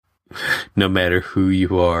no matter who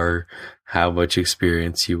you are, how much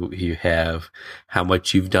experience you have, how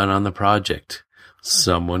much you've done on the project,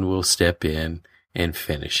 someone will step in and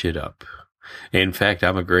finish it up. In fact,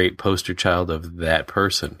 I'm a great poster child of that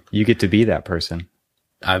person. You get to be that person.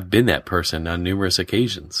 I've been that person on numerous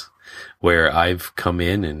occasions where I've come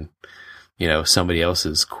in and, somebody else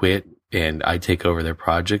has quit and I take over their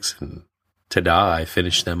projects and ta-da, I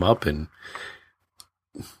finish them up. And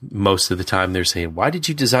most of the time they're saying, why did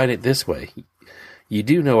you design it this way? You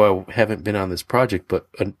do know I haven't been on this project but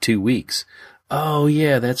 2 weeks. Oh,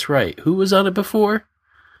 yeah, that's right. Who was on it before?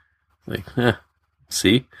 Like,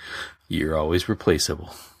 see? You're always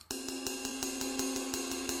replaceable.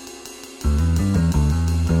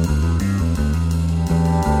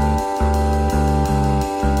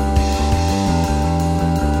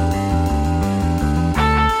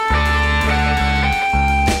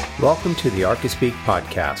 Welcome to the Archispeak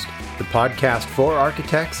podcast, the podcast for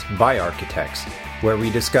architects by architects, where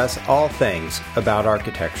we discuss all things about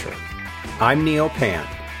architecture. I'm Neil Pan.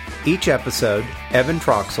 Each episode, Evan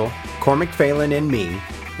Troxel, Cormac Phelan, and me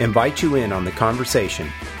invite you in on the conversation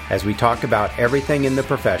as we talk about everything in the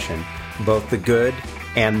profession, both the good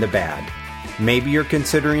and the bad. Maybe you're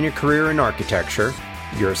considering a career in architecture,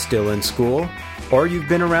 you're still in school, or you've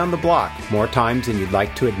been around the block more times than you'd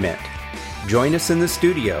like to admit. Join us in the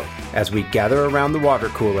studio as we gather around the water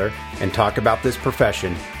cooler and talk about this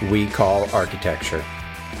profession we call architecture.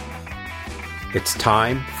 It's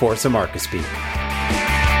time for some Archispeak. I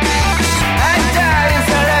died in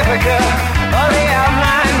South Africa, only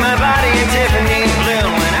outlined my body in Tiffany blue.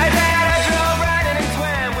 When I died, I drove right in and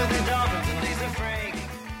swam with the dolphins and Lisa Frank.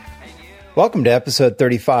 Welcome to episode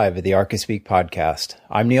 35 of the Archispeak podcast.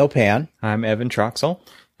 I'm Neil Pan. I'm Evan Troxel.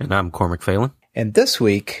 And I'm Cormac Phelan. And this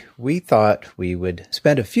week, we thought we would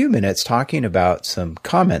spend a few minutes talking about some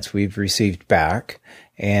comments we've received back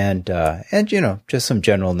and just some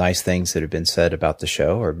general nice things that have been said about the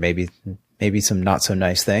show, or maybe some not so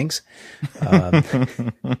nice things.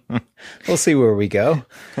 We'll see where we go.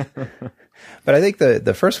 But I think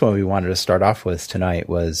the first one we wanted to start off with tonight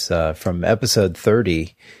was from episode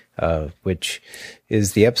 30, which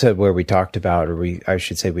is the episode where we talked about, we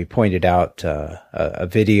pointed out a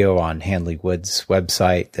video on Handley Wood's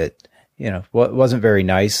website that, wasn't very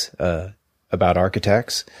nice about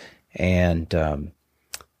architects. And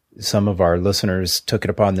some of our listeners took it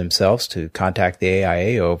upon themselves to contact the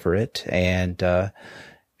AIA over it. And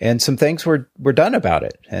some things were done about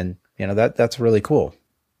it. And, that's really cool.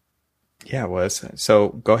 Yeah, it was. So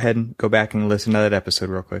go ahead and go back and listen to that episode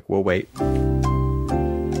real quick. We'll wait.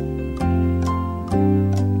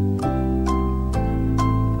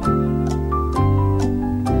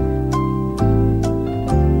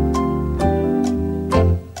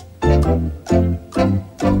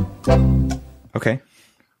 Okay.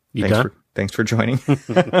 Thanks for joining.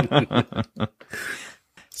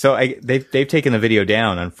 So they've taken the video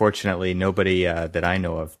down. Unfortunately, nobody that I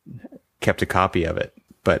know of kept a copy of it,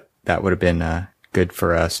 but that would have been good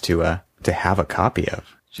for us to have a copy of,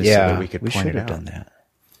 so that we could point it out. Done that.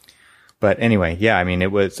 But anyway, yeah, I mean,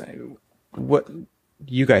 it was what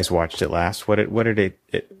you guys watched it last. What did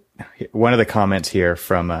it one of the comments here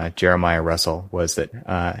from Jeremiah Russell was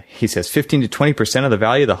that he says 15 to 20% of the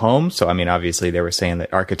value of the home. So, I mean, obviously they were saying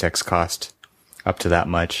that architects cost up to that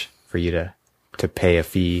much for you to pay a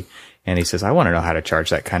fee. And he says, I want to know how to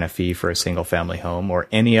charge that kind of fee for a single family home or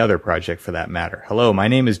any other project for that matter. Hello, my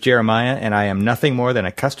name is Jeremiah, and I am nothing more than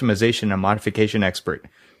a customization and modification expert.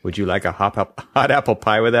 Would you like a hot apple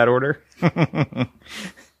pie with that order?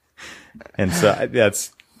 And so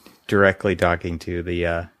that's directly talking to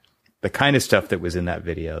the kind of stuff that was in that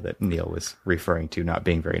video that Neil was referring to, not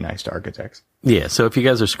being very nice to architects. Yeah, so if you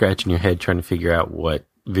guys are scratching your head trying to figure out what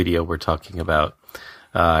video we're talking about,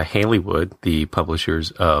 Handley Wood, the publishers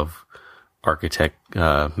of Architect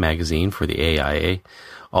magazine for the AIA,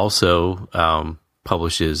 also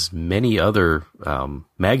publishes many other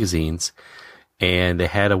magazines, and they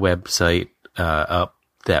had a website up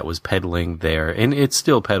that was peddling their, and it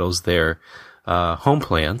still peddles their home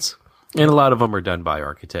plans. And a lot of them are done by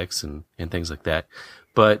architects and things like that.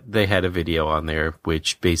 But they had a video on there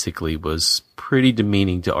which basically was pretty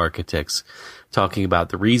demeaning to architects, talking about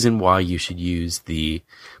the reason why you should use the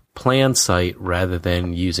plan site rather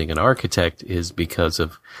than using an architect is because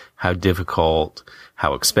of how difficult,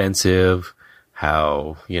 how expensive,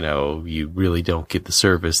 how, you really don't get the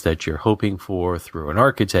service that you're hoping for through an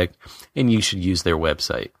architect, and you should use their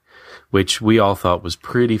website, which we all thought was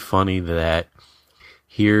pretty funny that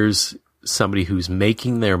here's somebody who's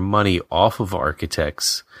making their money off of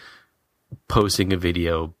architects posting a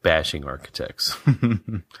video bashing architects.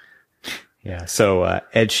 Yeah. So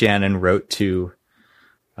Ed Shannon wrote to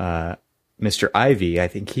Mr. Ivey. I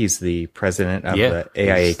think he's the president of the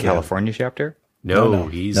AIA California chapter. No,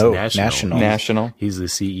 he's national. National. He's the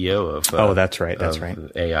CEO of. Oh, that's right. That's right.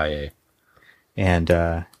 AIA.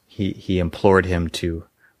 And he implored him to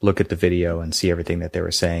look at the video and see everything that they were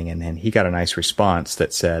saying. And then he got a nice response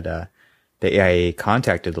that said the AIA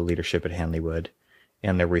contacted the leadership at Handley Wood,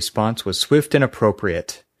 and their response was swift and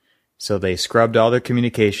appropriate. So they scrubbed all their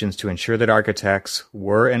communications to ensure that architects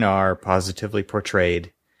were and are positively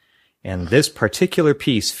portrayed. And this particular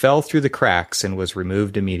piece fell through the cracks and was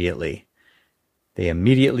removed immediately. They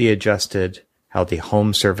immediately adjusted how the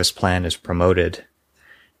home service plan is promoted.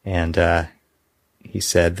 And he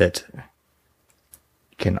said that you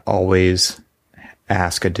can always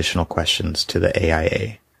ask additional questions to the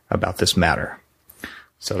AIA about this matter.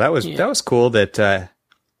 So that was cool that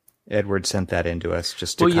Edward sent that in to us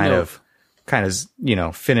just to kind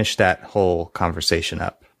of finish that whole conversation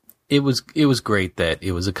up. It was great that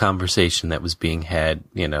it was a conversation that was being had,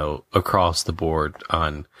 across the board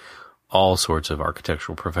on all sorts of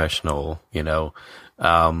architectural professional,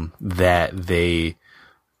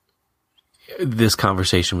 this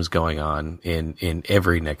conversation was going on in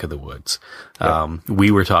every neck of the woods.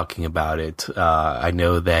 We were talking about it. I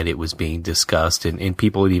know that it was being discussed and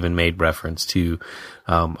people had even made reference to,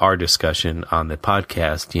 our discussion on the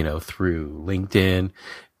podcast, through LinkedIn,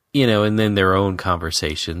 and then their own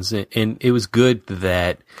conversations. And it was good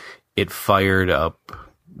that it fired up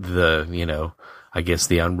the, I guess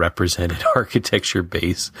the unrepresented architecture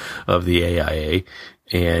base of the AIA,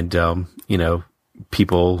 and,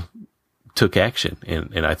 people took action.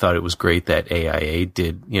 And I thought it was great that AIA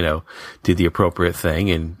did the appropriate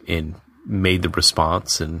thing and made the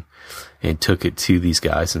response and took it to these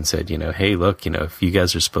guys and said, hey, look, if you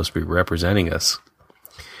guys are supposed to be representing us,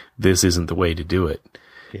 this isn't the way to do it.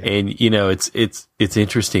 Yeah. And, it's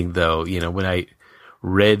interesting though, when I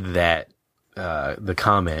read that, the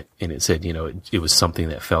comment and it said, it was something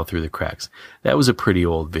that fell through the cracks. That was a pretty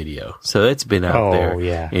old video. So that's been out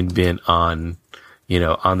there and been on,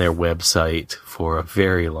 on their website for a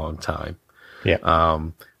very long time. Yeah.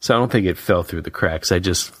 So I don't think it fell through the cracks. I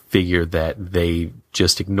just figured that they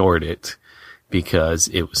just ignored it because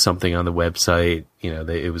it was something on the website.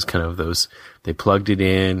 It was kind of they plugged it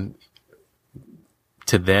in.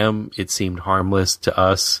 To them, it seemed harmless. To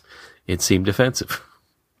us, it seemed offensive.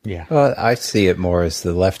 Yeah. Well, I see it more as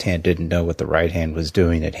the left hand didn't know what the right hand was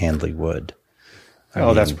doing at Handley Wood. I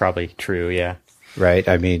mean, that's probably true. Yeah. Right.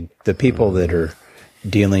 I mean, the people that are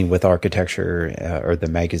dealing with architecture or the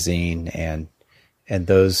magazine and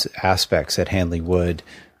those aspects at Handley Wood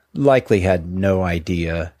likely had no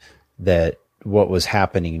idea that what was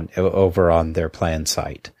happening over on their planned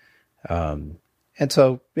site. And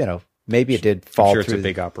so, maybe it did fall through. It's a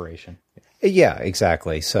big operation. Yeah,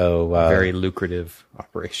 exactly. So very lucrative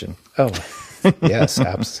operation. Oh, yes,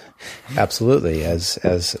 absolutely. As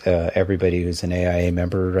everybody who's an AIA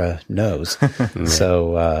member knows.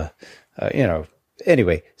 So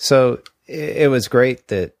anyway, so it was great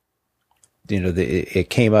that it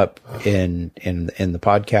came up in the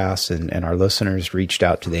podcast and our listeners reached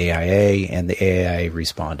out to the AIA and the AIA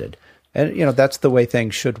responded, and that's the way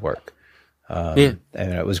things should work. And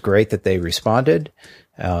it was great that they responded.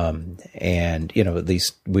 And, at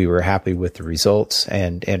least we were happy with the results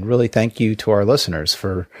and really thank you to our listeners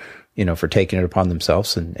for taking it upon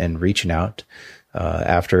themselves and reaching out,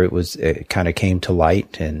 after it kind of came to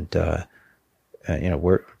light and,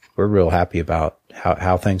 we're real happy about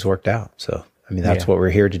how things worked out. So, I mean, that's what we're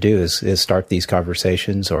here to do is start these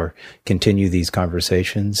conversations or continue these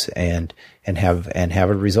conversations and have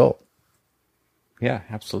a result. Yeah,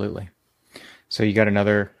 absolutely. So you got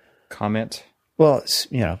another comment? Well,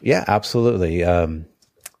 yeah, absolutely.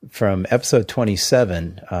 From episode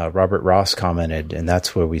 27, Robert Ross commented, and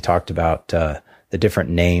that's where we talked about the different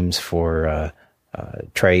names for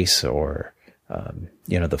trace or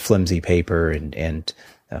the flimsy paper and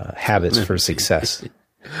habits for success.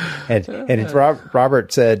 And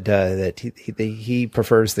Robert said that he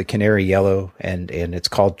prefers the canary yellow and it's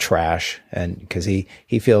called trash, and because he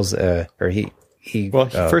feels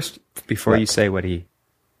first before you say what he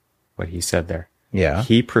said there. Yeah.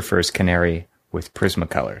 He prefers canary with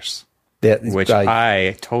Prismacolors, which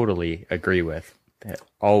I totally agree with. It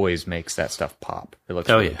always makes that stuff pop. It looks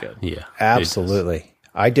really good. Yeah. Absolutely.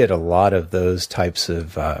 I did a lot of those types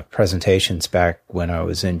of presentations back when I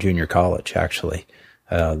was in junior college, actually.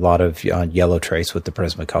 A lot of on yellow trace with the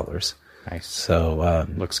Prismacolors. Nice. So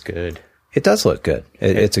looks good. It does look good.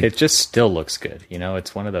 It just still looks good.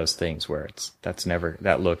 It's one of those things where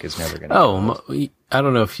that look is never going to. Oh, I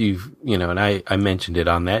don't know if you've, and I mentioned it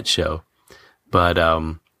on that show. But,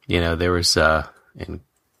 there was, and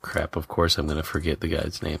crap, of course, I'm going to forget the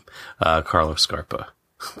guy's name. Carlos Scarpa.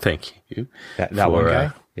 Thank you. That one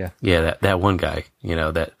guy? Yeah. Yeah, that one guy,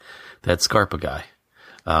 that Scarpa guy.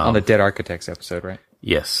 On the Dead Architects episode, right?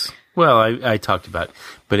 Yes. Well, I talked about it.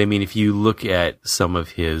 But I mean, if you look at some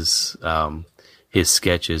of his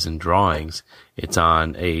sketches and drawings, it's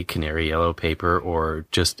on a canary yellow paper or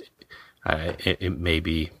just, it may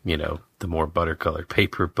be, the more butter-colored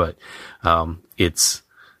paper, but it's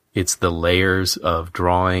the layers of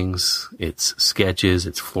drawings, it's sketches,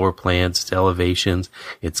 it's floor plans, it's elevations,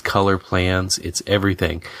 it's color plans, it's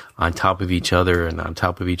everything on top of each other and on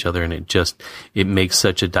top of each other, and it makes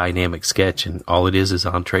such a dynamic sketch, and all it is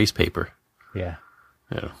on trace paper. Yeah.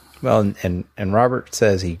 Yeah. Well, and Robert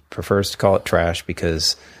says he prefers to call it trash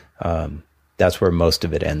because that's where most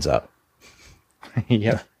of it ends up.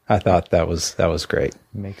 Yeah. I thought that was great.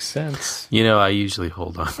 Makes sense. I usually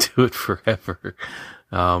hold on to it forever.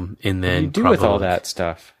 And then what do you do with all that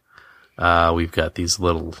stuff? We've got these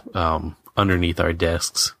little, underneath our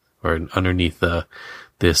desks or underneath,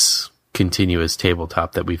 this continuous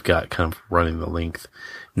tabletop that we've got kind of running the length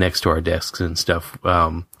next to our desks and stuff.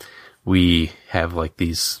 We have like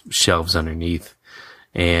these shelves underneath,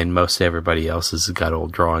 and most everybody else has got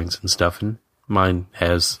old drawings and stuff. And mine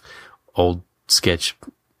has old sketch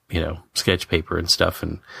paper and stuff.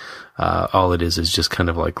 And, all it is just kind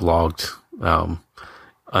of like logged,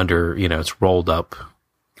 under, it's rolled up,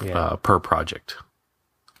 per project.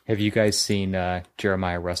 Have you guys seen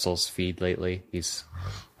Jeremiah Russell's feed lately?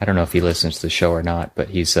 I don't know if he listens to the show or not, but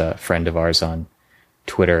he's a friend of ours on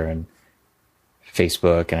Twitter and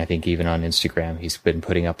Facebook, and I think even on Instagram. He's been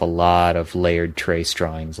putting up a lot of layered trace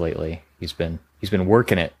drawings lately. He's been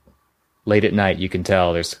working it late at night. You can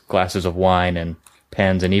tell there's glasses of wine and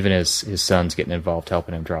pens, and even his son's getting involved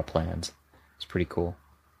helping him draw plans. It's pretty cool.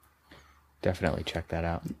 Definitely check that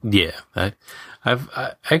out. Yeah, I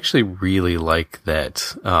actually really like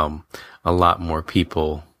that. A lot more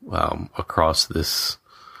people across the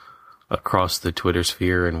Twitter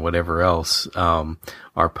sphere and whatever else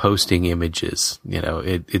are posting images.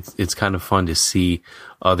 It's kind of fun to see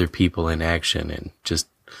other people in action, and just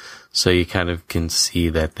so you kind of can see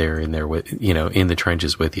that they're in there with in the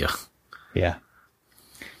trenches with you. Yeah,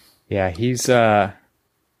 yeah. He's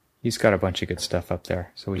got a bunch of good stuff up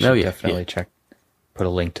there, so we should definitely check. Put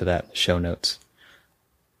a link to that in the show notes.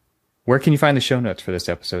 Where can you find the show notes for this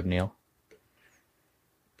episode, Neil?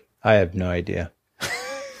 I have no idea.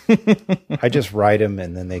 I just write them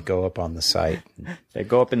and then they go up on the site. They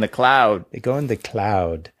go up in the cloud. They go in the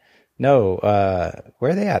cloud. No,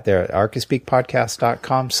 where are they at? They're at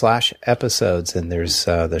archispeakpodcast.com/episodes, and there's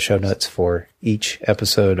the show notes for each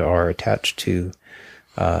episode are attached to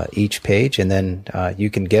each page, and then you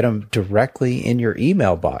can get them directly in your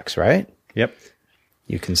email box, right? Yep.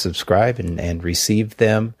 You can subscribe and receive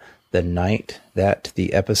them the night that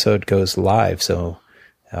the episode goes live. So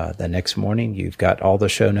the next morning, you've got all the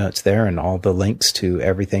show notes there and all the links to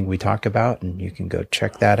everything we talk about, and you can go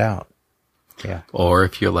check that out. Yeah. Or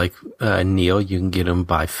if you're like Neil, you can get them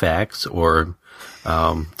by fax or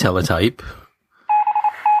teletype.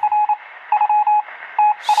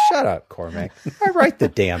 Shut up, Cormac. I write the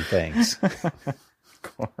damn things.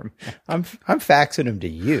 Cormac. I'm faxing them to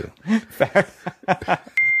you.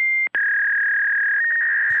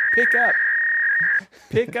 Pick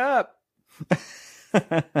up.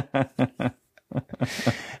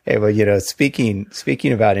 Hey, well, speaking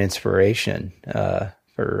about inspiration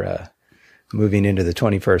for moving into the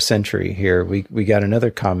 21st century here, we got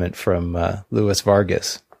another comment from Louis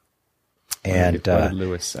Vargas. And what did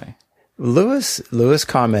Louis say? Louis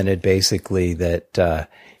commented basically that I'll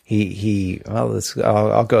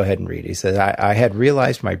go ahead and read. He said, I had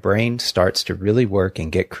realized my brain starts to really work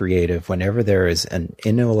and get creative whenever there is an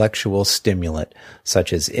intellectual stimulant,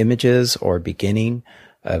 such as images or beginning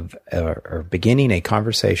a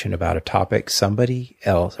conversation about a topic somebody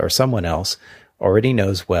else or someone else already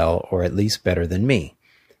knows well, or at least better than me.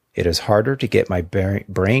 It is harder to get my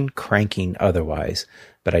brain cranking otherwise,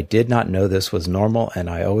 but I did not know this was normal, and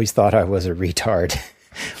I always thought I was a retard.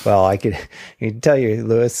 Well, I can tell you,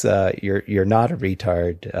 Louis, you're not a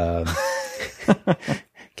retard.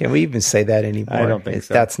 Can we even say that anymore? I don't think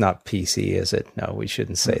so. That's not PC, is it? No, we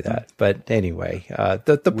shouldn't say that. But anyway,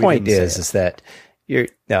 the point is that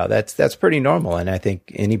that's pretty normal, and I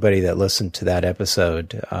think anybody that listened to that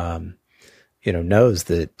episode, knows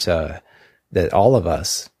that all of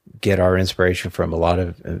us get our inspiration from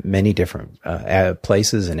many different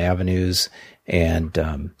places and avenues, and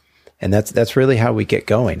that's really how we get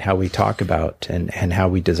going, how we talk about and how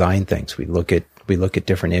we design things. We look at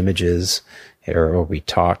different images or we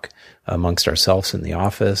talk amongst ourselves in the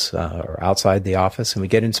office or outside the office, and we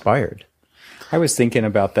get inspired. I was thinking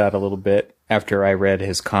about that a little bit after I read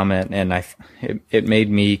his comment, and it made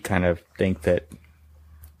me kind of think that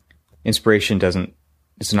inspiration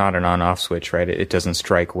it's not an on-off switch, right? It doesn't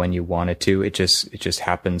strike when you want it to. It just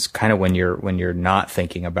happens kind of when you're not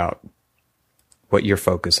thinking about what you're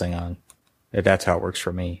focusing on. That's how it works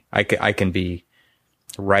for me. I can be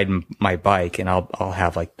riding my bike and I'll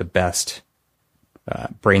have like the best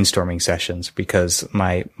brainstorming sessions because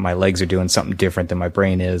my legs are doing something different than my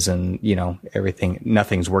brain is, and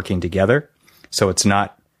nothing's working together. So it's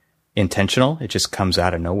not intentional. It just comes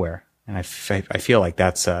out of nowhere. And I feel like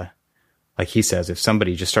that's like he says, if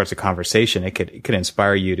somebody just starts a conversation, it could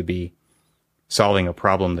inspire you to be solving a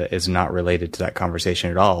problem that is not related to that conversation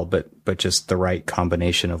at all, but just the right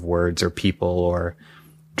combination of words or people or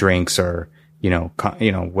drinks or,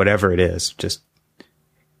 whatever it is, just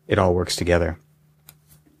it all works together.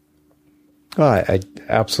 Well, I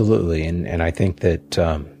absolutely. And I think that,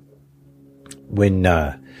 when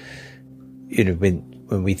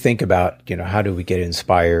we think about, how do we get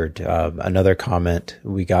inspired? Another comment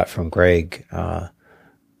we got from Greg, Greg,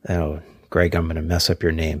 I'm going to mess up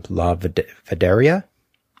your name. Lavadera?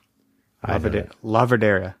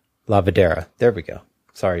 Lavadera. There we go.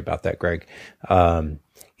 Sorry about that, Greg.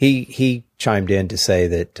 He chimed in to say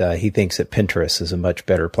that he thinks that Pinterest is a much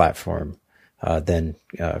better platform than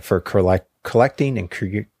for collecting and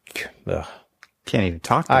can't even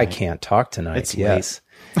talk tonight. I can't talk tonight. It's yes.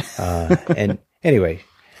 And anyway,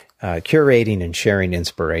 curating and sharing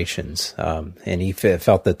inspirations. And he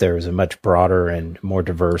felt that there was a much broader and more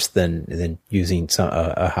diverse than using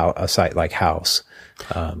a site like House.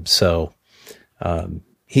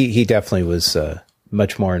 He definitely was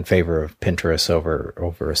much more in favor of Pinterest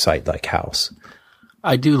over a site like House.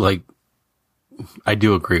 I do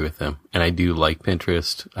agree with him, and I do like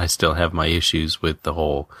Pinterest. I still have my issues with the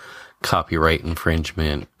whole copyright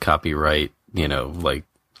infringement,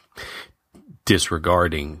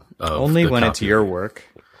 disregarding of only when it's your work.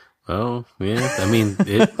 Oh, yeah. I mean,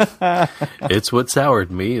 it's what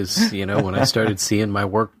soured me is, when I started seeing my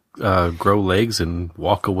work grow legs and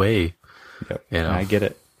walk away. Yep. I get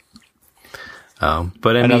it.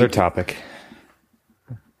 But another topic.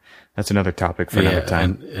 That's another topic for another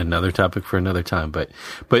time. Another topic for another time. But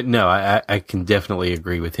no, I can definitely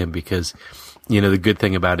agree with him because, the good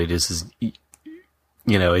thing about it is,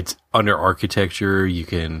 it's under architecture. You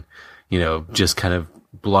can, just kind of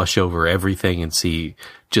blush over everything and see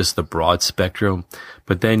just the broad spectrum.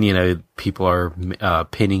 But then, people are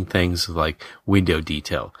pinning things like window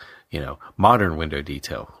detail, modern window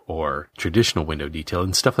detail or traditional window detail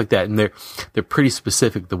and stuff like that. And they're pretty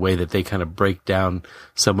specific the way that they kind of break down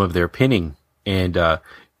some of their pinning. And,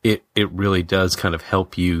 it really does kind of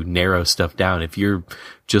help you narrow stuff down. If you're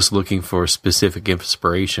just looking for specific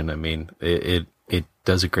inspiration, I mean, it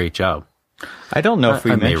does a great job. I don't know if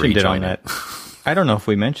we mentioned it on that. I don't know if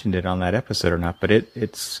we mentioned it on that episode or not, but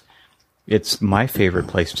it's my favorite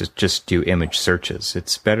place to just do image searches.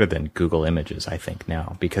 It's better than Google Images, I think,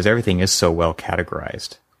 now, because everything is so well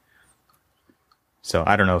categorized. So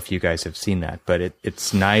I don't know if you guys have seen that, but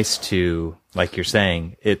it's nice to, like you're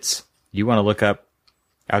saying, you want to look up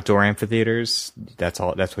outdoor amphitheaters, that's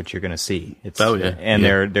what you're going to see.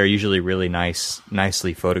 They're usually really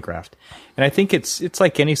nicely photographed. And I think it's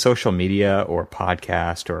like any social media or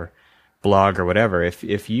podcast or blog or whatever.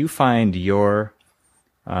 If you find your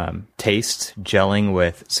taste gelling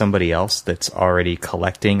with somebody else that's already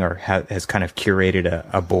collecting or has kind of curated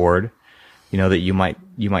a board, that you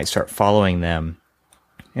might start following them,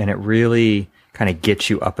 and it really kind of gets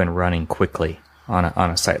you up and running quickly on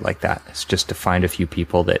a site like that. It's just to find a few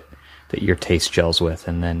people that your taste gels with,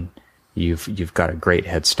 and then you've got a great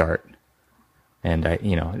head start. And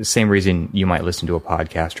the same reason you might listen to a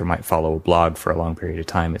podcast or might follow a blog for a long period of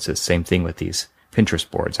time. It's the same thing with these Pinterest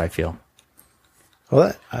boards, I feel.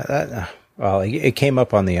 Well, it came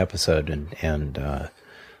up on the episode, and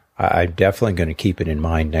I'm definitely going to keep it in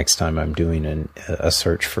mind next time I'm doing a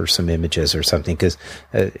search for some images or something. Because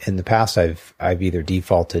in the past, I've either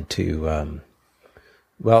defaulted to,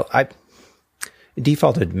 I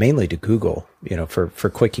defaulted mainly to Google, for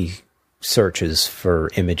quickie searches for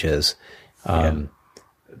images.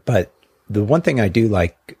 But the one thing I do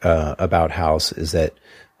like about House is that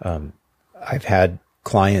I've had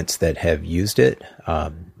clients that have used it,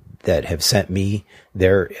 that have sent me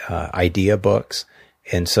their idea books.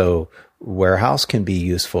 And so where House can be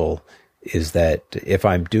useful is that if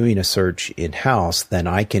I'm doing a search in House, then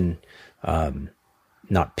I can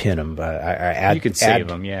not pin them, but I add. You could save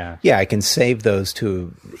them, yeah. Yeah, I can save those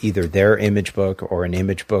to either their image book or an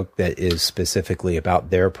image book that is specifically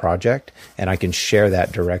about their project, and I can share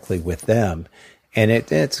that directly with them. And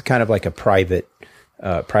it's kind of like a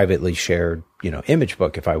privately shared, image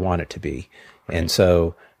book if I want it to be. Right. And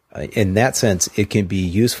so, in that sense, it can be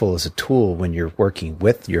useful as a tool when you're working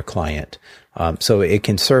with your client. So it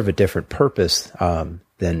can serve a different purpose than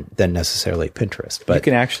necessarily Pinterest. But you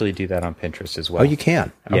can actually do that on Pinterest as well. Oh, you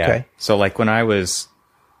can. Yeah. Okay. So like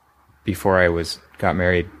before I got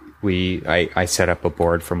married, I set up a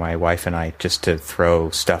board for my wife and I just to throw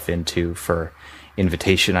stuff into for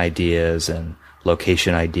invitation ideas and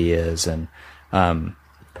location ideas, and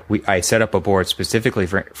I set up a board specifically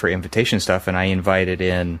for invitation stuff, and I invited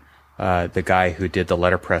in the guy who did the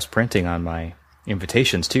letterpress printing on my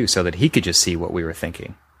invitations too, so that he could just see what we were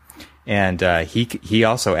thinking, and he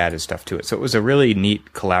also added stuff to it. So it was a really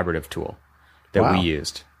neat collaborative tool that we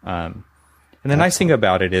used. And the nice thing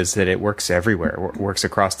about it is that it works everywhere. It works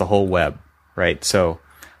across the whole web, right? So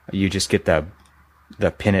you just get the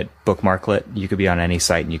pin it bookmarklet. You could be on any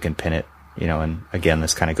site and you can pin it, and again,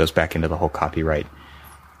 this kind of goes back into the whole copyright,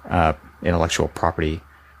 intellectual property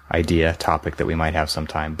topic that we might have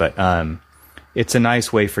sometime. But it's a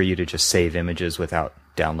nice way for you to just save images without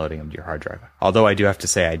downloading them to your hard drive. Although I do have to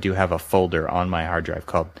say, I do have a folder on my hard drive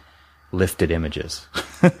called lifted images.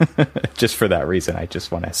 Just for that reason. I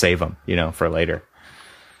just want to save them, for later.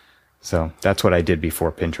 So that's what I did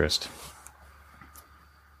before Pinterest.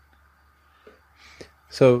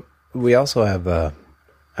 So we also have,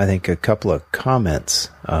 I think, a couple of comments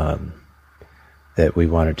that we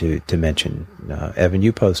wanted to mention. Evan,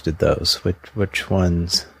 you posted those. Which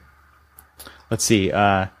ones? Let's see.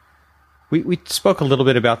 We spoke a little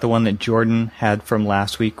bit about the one that Jordan had from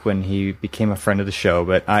last week when he became a friend of the show,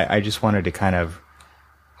 but I just wanted to kind of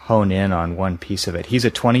hone in on one piece of it. He's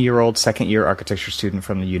a 20-year-old second-year architecture student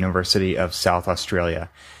from the University of South Australia.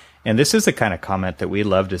 And this is the kind of comment that we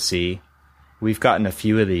love to see. We've gotten a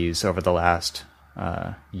few of these over the last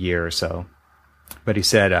year or so. But he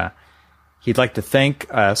said he'd like to thank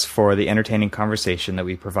us for the entertaining conversation that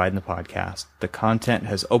we provide in the podcast. The content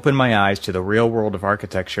has opened my eyes to the real world of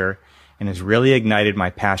architecture and has really ignited my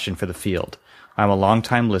passion for the field. I'm a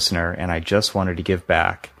longtime listener, and I just wanted to give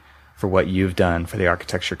back for what you've done for the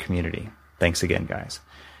architecture community. Thanks again, guys.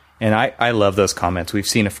 And I love those comments. We've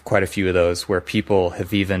seen quite a few of those where people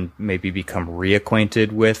have even maybe become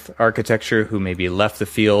reacquainted with architecture, who maybe left the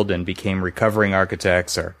field and became recovering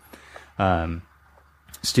architects, or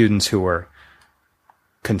students who were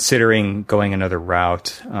considering going another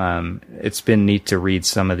route. It's been neat to read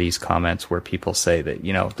some of these comments where people say that,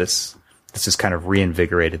 this has kind of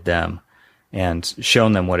reinvigorated them and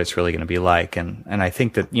shown them what it's really going to be like. And I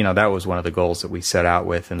think that, that was one of the goals that we set out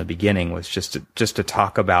with in the beginning, was just to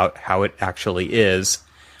talk about how it actually is.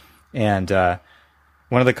 And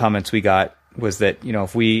one of the comments we got was that,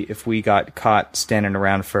 if we got caught standing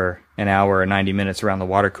around for an hour or 90 minutes around the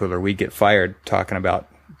water cooler, we'd get fired talking about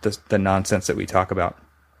the nonsense that we talk about.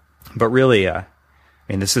 But really,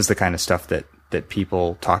 this is the kind of stuff that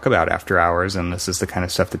people talk about after hours, and this is the kind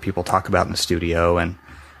of stuff that people talk about in the studio. And,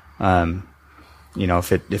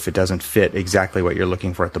 if it doesn't fit exactly what you're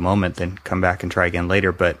looking for at the moment, then come back and try again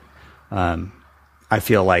later. But I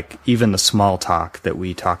feel like even the small talk that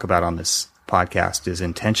we talk about on this podcast is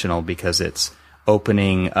intentional, because it's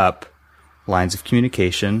opening up lines of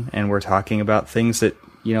communication, and we're talking about things that,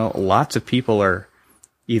 lots of people are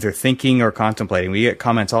either thinking or contemplating. We get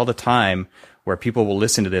comments all the time where people will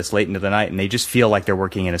listen to this late into the night and they just feel like they're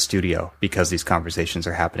working in a studio because these conversations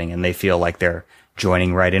are happening, and they feel like they're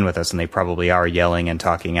joining right in with us, and they probably are yelling and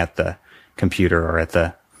talking at the computer or at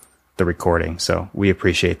the recording. So we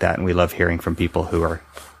appreciate that, and we love hearing from people who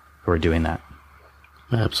are doing that.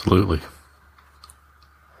 Absolutely.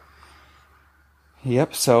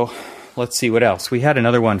 Yep. So let's see what else. We had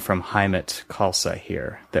another one from Heimat Kalsa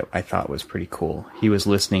here that I thought was pretty cool. He was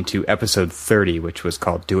listening to episode 30, which was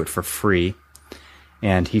called Do It for Free.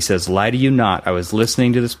 And he says, lie to you not, I was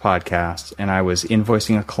listening to this podcast and I was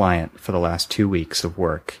invoicing a client for the last 2 weeks of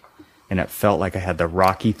work, and it felt like I had the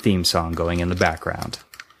Rocky theme song going in the background.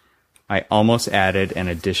 I almost added an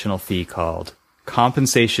additional fee called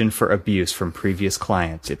compensation for abuse from previous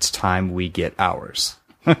clients. It's time we get ours.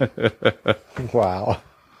 Wow.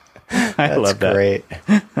 I love that. Great.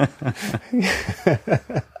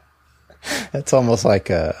 That's almost like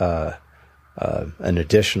an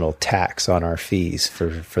additional tax on our fees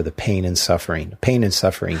for the pain and suffering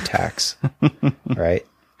tax, right?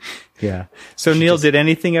 Yeah. So Neil, did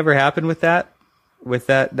anything ever happen with that? He's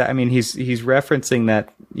referencing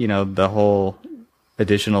that, the whole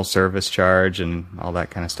additional service charge and all that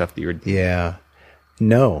kind of stuff that you were? Yeah.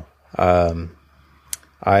 No. I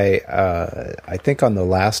think on the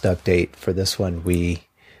last update for this one,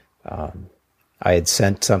 I had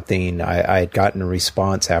sent something. I had gotten a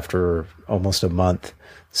response after almost a month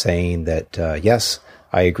saying that, yes,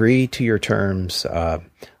 I agree to your terms.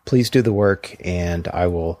 Please do the work, and I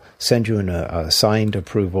will send you a signed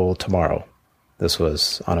approval tomorrow. This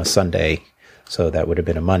was on a Sunday, so that would have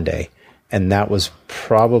been a Monday. And that was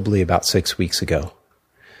probably about 6 weeks ago.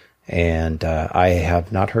 And I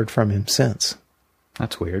have not heard from him since.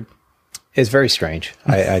 That's weird. It's very strange.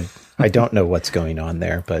 I don't know what's going on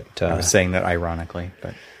there, but I was saying that ironically,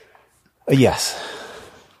 but yes,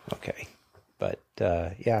 okay, but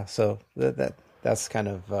yeah. So that's kind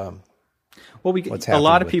of well, a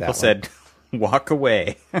lot of people said walk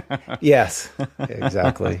away. Yes,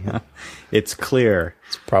 exactly. It's clear.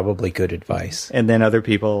 It's probably good advice. And then other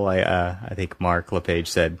people, I think Mark LePage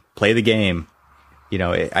said, play the game. You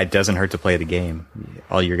know, it doesn't hurt to play the game.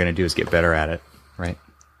 All you're going to do is get better at it, right?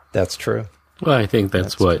 That's true. Well, I think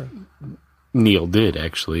that's what true. Neil did,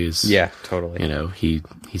 actually. Is totally. You know, he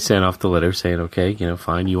sent off the letter saying, okay,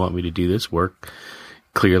 fine, you want me to do this work.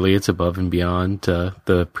 Clearly, it's above and beyond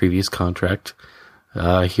the previous contract.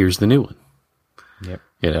 Here's the new one. Yep.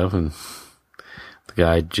 And the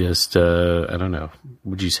guy just, I don't know,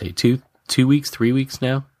 would you say 2 weeks, 3 weeks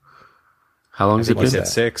now? How long has it been? He said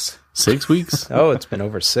 6. 6 weeks? Oh, it's been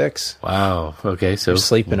over 6. Wow. Okay, so you're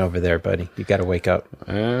sleeping over there, buddy. You got to wake up.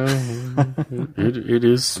 It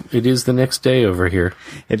is the next day over here.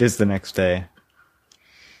 It is the next day.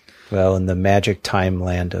 Well, in the magic time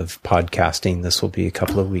land of podcasting, this will be a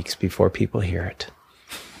couple of weeks before people hear it.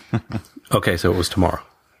 Okay, so it was tomorrow.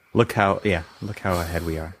 Look how ahead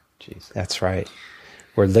we are. Jeez. That's right.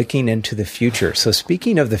 We're looking into the future. So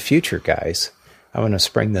speaking of the future, guys, I want to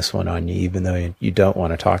spring this one on you, even though you don't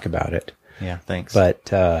want to talk about it. Yeah, thanks.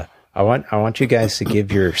 But I want you guys to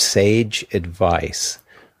give your sage advice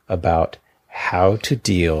about how to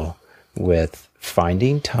deal with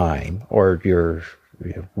finding time or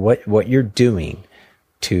what you're doing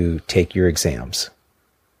to take your exams.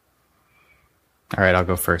 All right, I'll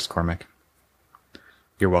go first, Cormac.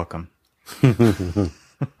 You're welcome.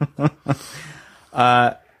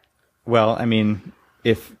 Well, I mean,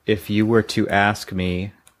 if you were to ask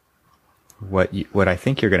me what I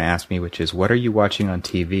think you're going to ask me, which is, what are you watching on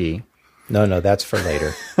TV? No, that's for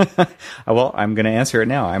later. Well, I'm going to answer it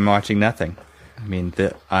now. I'm watching nothing. I mean,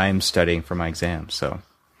 I'm studying for my exams. So,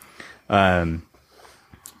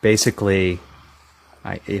 basically,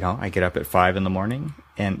 I get up at 5 a.m,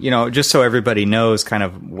 and just so everybody knows kind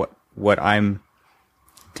of what I'm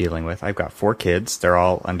dealing with. I've got 4 kids. They're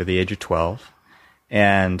all under the age of 12,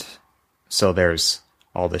 and so there's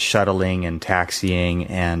all the shuttling and taxiing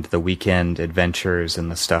and the weekend adventures and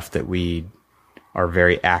the stuff that we are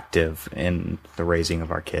very active in the raising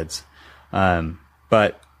of our kids.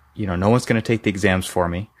 But, no one's going to take the exams for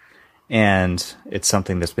me. And it's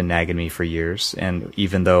something that's been nagging me for years. And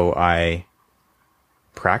even though I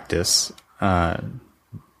practice, my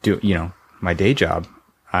day job,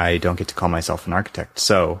 I don't get to call myself an architect.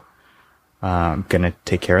 So I'm going to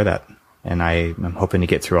take care of that. And I'm hoping to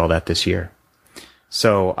get through all that this year.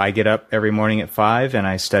 So I get up every morning at 5 and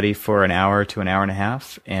I study for an hour to an hour and a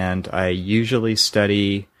half. And I usually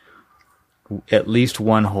study at least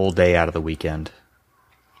one whole day out of the weekend.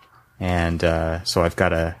 And so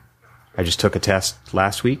I just took a test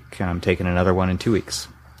last week and I'm taking another one in 2 weeks.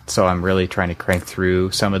 So I'm really trying to crank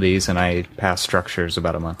through some of these, and I passed structures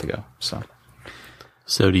about a month ago. So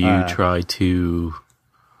do you try to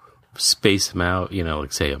space them out,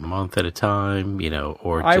 like say a month at a time,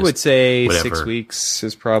 or just I would say whatever. 6 weeks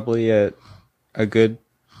is probably a good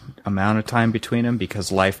amount of time between them,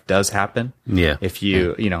 because life does happen. Yeah. If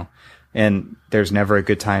you, and there's never a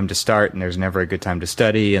good time to start, and there's never a good time to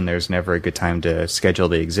study, and there's never a good time to schedule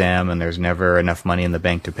the exam, and there's never enough money in the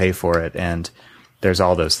bank to pay for it. And there's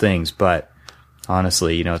all those things. But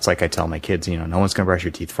honestly, it's like I tell my kids, no one's going to brush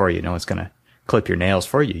your teeth for you. No one's going to clip your nails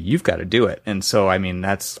for you. You've got to do it. And so, I mean,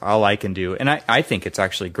 that's all I can do. And I think it's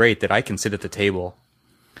actually great that I can sit at the table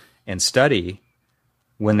and study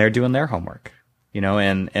when they're doing their homework,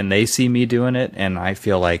 and they see me doing it. And I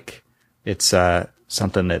feel like it's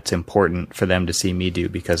something that's important for them to see me do,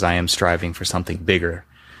 because I am striving for something bigger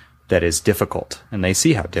that is difficult. And they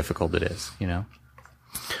see how difficult it is,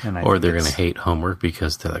 Or they're going to hate homework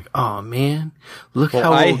because they're like, oh man, look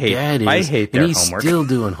how I old hate, Dad is. I hate their and he's homework. still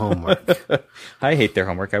doing homework. I hate their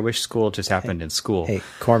homework. I wish school just happened in school. Hey,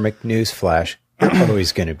 Cormac, newsflash. You're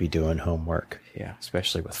always going to be doing homework. Yeah,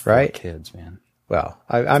 especially with 4 kids, man. Well,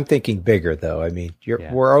 I'm thinking bigger, though. I mean,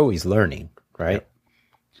 we're always learning, right?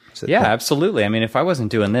 Yeah, absolutely. I mean, if I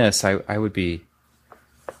wasn't doing this, I would be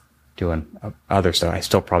doing other stuff. I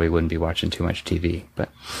still probably wouldn't be watching too much TV, but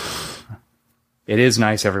it is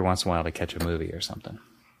nice every once in a while to catch a movie or something.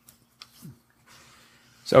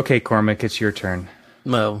 So, okay, Cormac, it's your turn.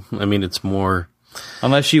 Well, I mean, it's more...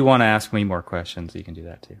 Unless you want to ask me more questions, you can do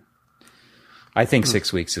that too. I think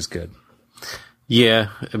 6 weeks is good. Yeah,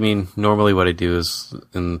 I mean, normally what I do is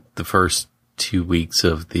in the first 2 weeks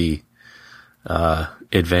of the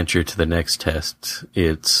adventure to the next test,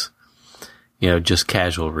 it's, just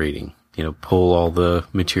casual reading. Pull all the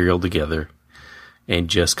material together and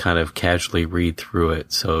just kind of casually read through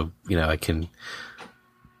it. So, I can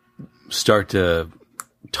start to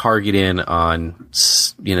target in on,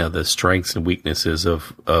 the strengths and weaknesses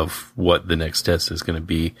of what the next test is going to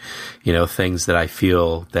be. Things that I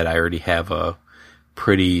feel that I already have a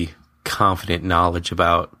pretty confident knowledge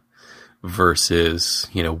about versus,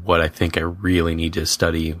 what I think I really need to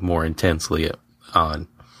study more intensely on.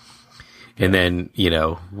 And then,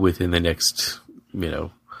 within the next,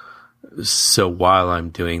 so while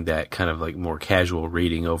I'm doing that kind of like more casual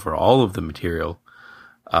reading over all of the material,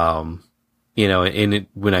 when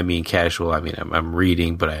I mean casual, I mean, I'm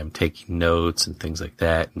reading, but I am taking notes and things like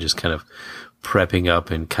that and just kind of prepping up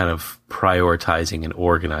and kind of prioritizing and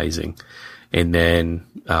organizing. And then,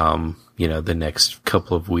 the next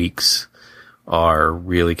couple of weeks are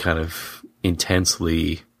really kind of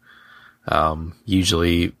intensely,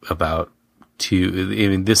 usually about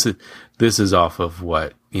this is off of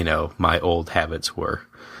what, my old habits were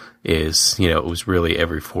is, it was really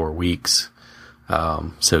every 4 weeks.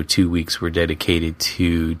 So 2 weeks were dedicated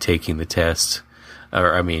to taking the test,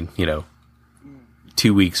 2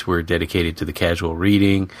 weeks were dedicated to the casual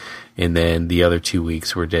reading, and then the other 2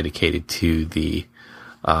 weeks were dedicated to the,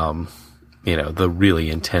 the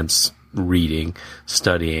really intense reading,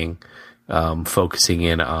 studying, focusing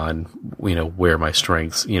in on, where my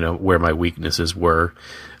strengths, where my weaknesses were,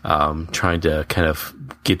 trying to kind of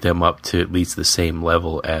get them up to at least the same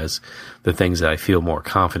level as the things that I feel more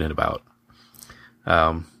confident about.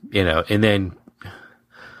 And then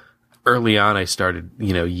early on I started,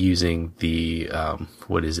 using the,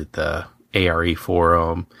 the ARE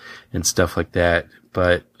forum and stuff like that.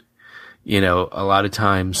 But, a lot of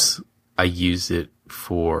times I use it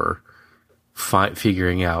for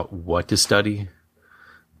figuring out what to study,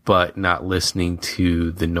 but not listening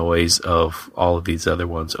to the noise of all of these other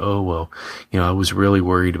ones. Oh, well, I was really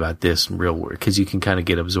worried about this and real worried, because you can kind of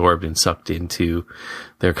get absorbed and sucked into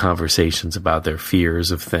their conversations about their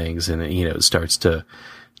fears of things. And, it starts to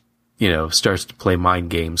play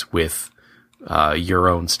mind games with, your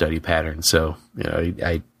own study pattern. So,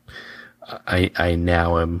 I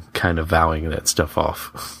now am kind of vowing that stuff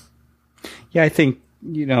off. Yeah, I think,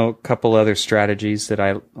 a couple other strategies that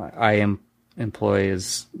I employ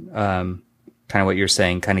is kind of what you're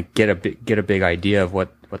saying, kind of get a big idea of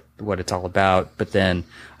what it's all about. But then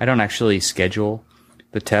I don't actually schedule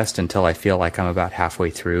the test until I feel like I'm about halfway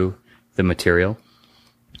through the material.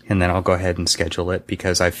 And then I'll go ahead and schedule it,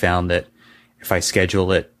 because I found that if I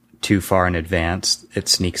schedule it too far in advance, it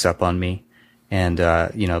sneaks up on me. And,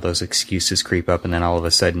 those excuses creep up, and then all of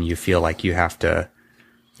a sudden you feel like you have to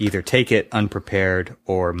either take it unprepared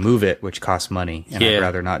or move it, which costs money. And I'd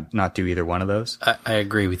rather not do either one of those. I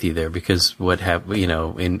agree with you there, because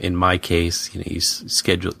in my case, you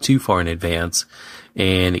schedule it too far in advance,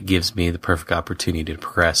 and it gives me the perfect opportunity to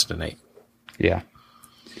procrastinate. Yeah.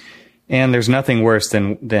 And there's nothing worse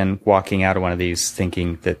than walking out of one of these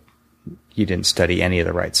thinking that you didn't study any of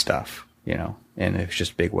the right stuff, and it's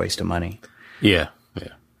just a big waste of money. Yeah.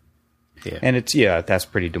 Yeah. And that's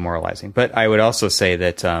pretty demoralizing. But I would also say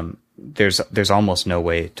that there's almost no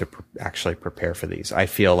way to actually prepare for these. I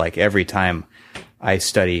feel like every time I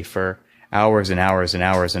study for hours and hours and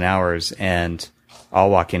hours and hours, and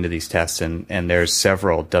I'll walk into these tests and there's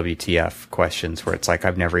several WTF questions where it's like,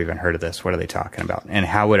 I've never even heard of this. What are they talking about? And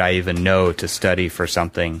how would I even know to study for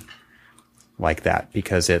something like that?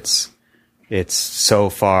 Because it's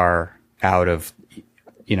so far out of,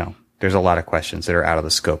 there's a lot of questions that are out of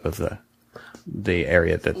the scope of the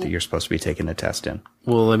area that you're supposed to be taking the test in.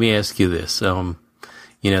 Well, let me ask you this.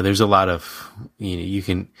 There's a lot of, you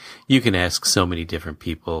can ask so many different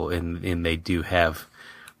people, and they do have,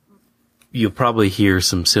 you'll probably hear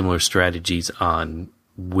some similar strategies on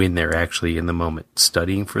when they're actually in the moment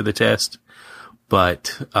studying for the test.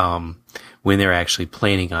 But, when they're actually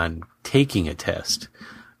planning on taking a test,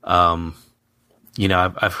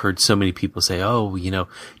 I've heard so many people say, oh,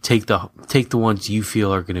 take the ones you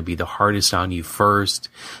feel are going to be the hardest on you first,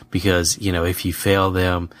 because, if you fail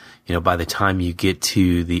them, by the time you get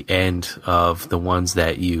to the end of the ones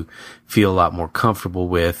that you feel a lot more comfortable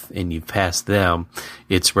with and you've passed them,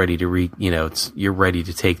 it's ready to you're ready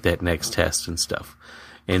to take that next test and stuff.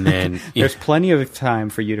 And then there's plenty of time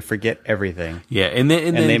for you to forget everything. Yeah. And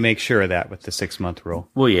then they make sure of that with the 6-month rule.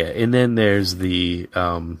 Well, yeah. And then there's the,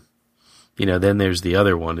 then there's the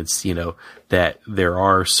other one. It's, that there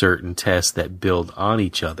are certain tests that build on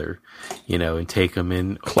each other, and take them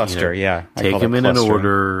in cluster. Take them in an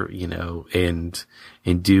order, and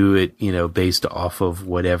do it, based off of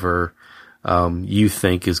whatever, you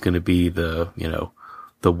think is going to be the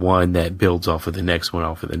one that builds off of the next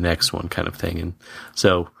one kind of thing. And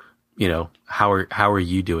so, how are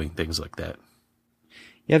you doing things like that?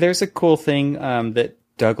 Yeah, there's a cool thing, that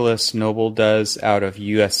Douglas Noble does out of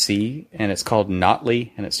USC, and it's called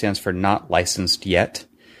NOTLY, and it stands for Not Licensed Yet.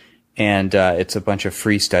 And it's a bunch of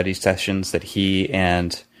free study sessions that he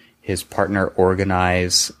and his partner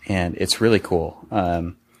organize, and it's really cool.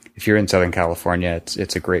 If you're in Southern California,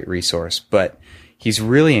 it's a great resource. But he's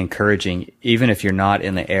really encouraging, even if you're not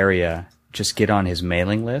in the area, just get on his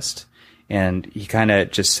mailing list. And he kind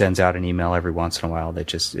of just sends out an email every once in a while that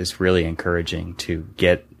just is really encouraging to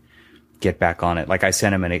get back on it. Like I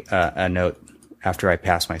sent him a note after I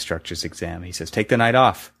passed my structures exam. He says, take the night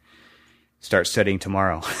off, start studying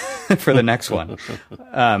tomorrow for the next one.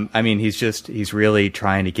 He's really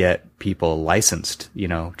trying to get people licensed,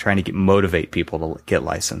 trying to motivate people to get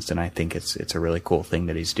licensed. And I think it's a really cool thing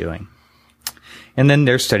that he's doing. And then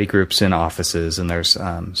there's study groups in offices, and there's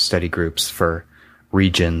study groups for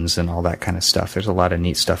regions and all that kind of stuff. There's a lot of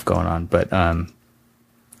neat stuff going on. But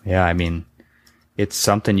it's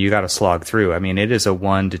something you got to slog through. It is a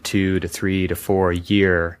 1 to 2 to 3 to 4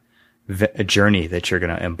 year journey that you're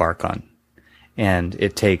going to embark on. And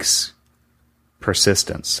it takes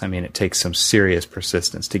persistence. It takes some serious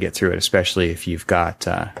persistence to get through it, especially if you've got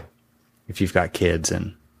kids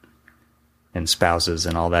and spouses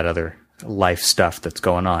and all that other life stuff that's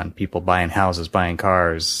going on. People buying houses, buying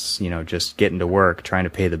cars, just getting to work, trying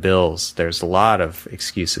to pay the bills. There's a lot of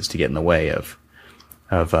excuses to get in the way of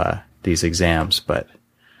these exams. But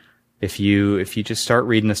if you just start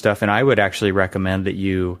reading the stuff, and I would actually recommend that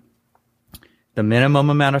the minimum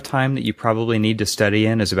amount of time that you probably need to study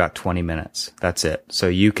in is about 20 minutes. That's it. So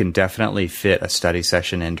you can definitely fit a study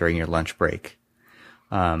session in during your lunch break.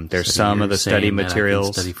 There's So some you're of the study saying that I can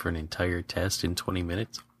materials. study for an entire test in 20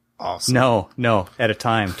 minutes? Awesome. No, at a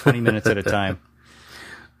time, 20 minutes at a time.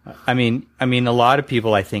 A lot of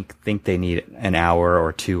people, I think they need an hour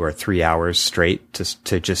or 2 or 3 hours straight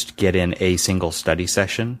to just get in a single study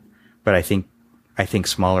session. But I think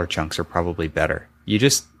smaller chunks are probably better. You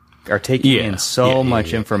just are taking in so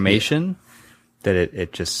much information that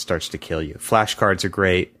it just starts to kill you. Flashcards are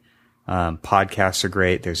great. Podcasts are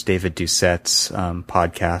great. There's David Doucette's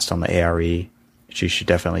podcast on the ARE, which you should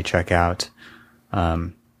definitely check out.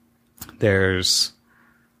 There's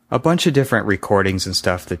a bunch of different recordings and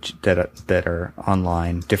stuff that are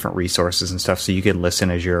online, different resources and stuff, so you can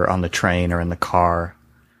listen as you're on the train or in the car.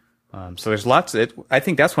 So there's lots. I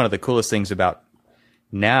think that's one of the coolest things about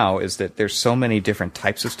now is that there's so many different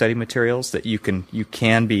types of study materials that you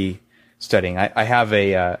can be studying. I have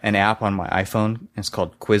an app on my iPhone. It's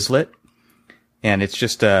called Quizlet, and it's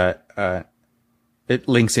just it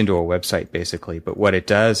links into a website basically. But what it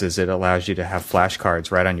does is it allows you to have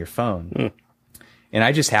flashcards right on your phone. And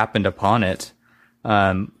I just happened upon it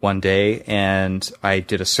one day, and I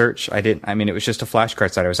did a search. It was just a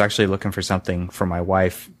flashcard site. I was actually looking for something for my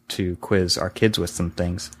wife to quiz our kids with some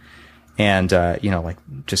things. And,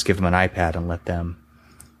 just give them an iPad and let them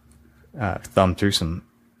thumb through some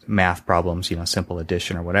math problems, simple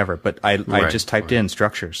addition or whatever. But I just typed in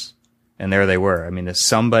structures, and there they were.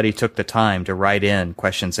 Somebody took the time to write in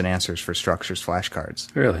questions and answers for structures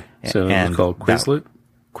flashcards. Really? So it's called Quizlet?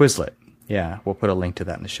 Quizlet. Yeah, we'll put a link to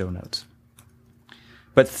that in the show notes.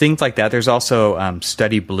 But things like that. There's also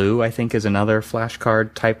Study Blue, I think, is another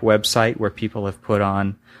flashcard type website where people have put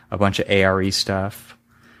on a bunch of ARE stuff.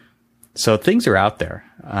 So things are out there.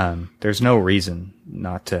 There's no reason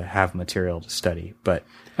not to have material to study. But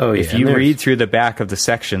if you read through the back of the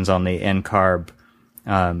sections on the NCARB,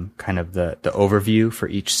 kind of the overview for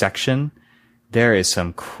each section, there is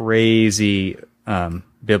some crazy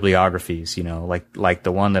bibliographies, like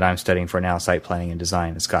the one that I'm studying for now, Site Planning and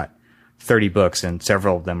Design. It's got 30 books, and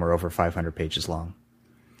several of them are over 500 pages long.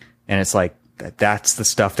 And it's like, that's the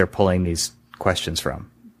stuff they're pulling these questions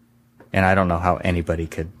from. And I don't know how anybody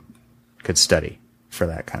could study for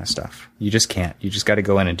that kind of stuff. You just can't. You just got to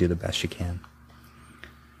go in and do the best you can.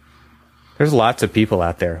 There's lots of people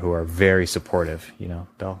out there who are very supportive. You know,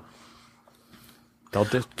 they'll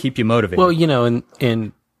just keep you motivated. Well, you know,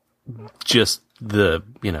 and just the,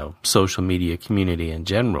 you know, social media community in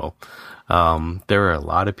general, there are a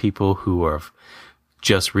lot of people who are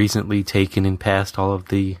just recently taken and passed all of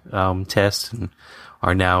the tests and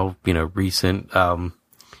are now, you know, recent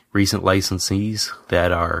licensees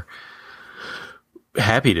that are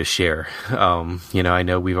happy to share. You know, I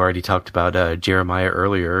know we've already talked about Jeremiah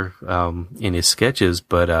earlier in his sketches,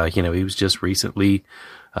 but you know, he was just recently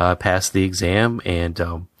passed the exam, and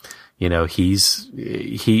you know, he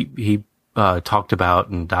talked about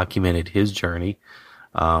and documented his journey.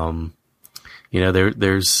 You know,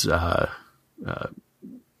 there's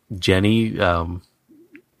Jenny. Jenny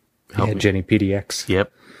PDX.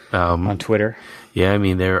 Yep. On Twitter. Yeah, I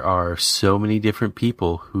mean, there are so many different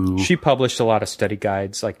people who... She published a lot of study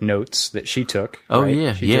guides, like notes that she took. Oh, right?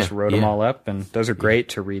 yeah, She yeah, just wrote them all up, and those are great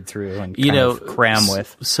to read through and you kind know, of cram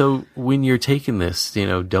with. So when you're taking this, you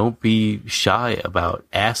know, don't be shy about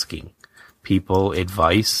asking people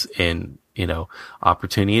advice and, you know,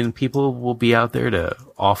 opportunity, and people will be out there to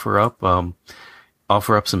offer up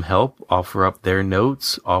some help, offer up their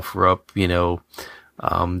notes, offer up, you know,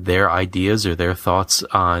 their ideas or their thoughts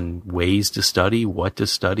on ways to study, what to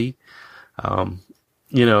study.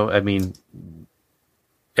 You know, I mean,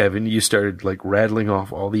 Evan, you started like rattling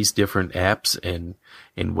off all these different apps and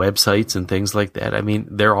websites and things like that. I mean,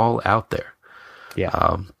 they're all out there.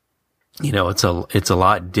 Yeah. You know, it's a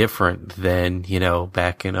lot different than, you know,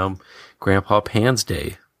 back in, Grandpa Pan's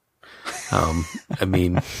day. I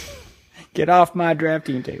mean, Get off my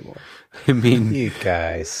drafting table. I mean, You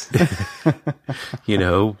guys. you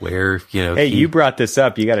know, where, you know, Hey, you brought this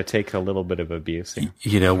up. You got to take a little bit of abuse.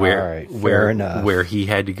 you know, All right, fair enough. where he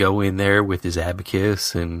had to go in there with his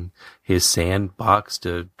abacus and his sandbox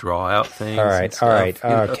to draw out things. All and right. stuff, All right. you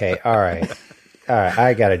know? Okay. All right. All right.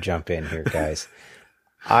 I got to jump in here, guys.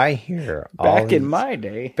 I hear all Back in these- my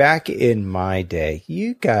day. Back in my day,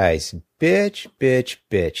 you guys, bitch.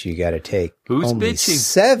 You got to take Who's only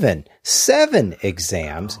bitching? seven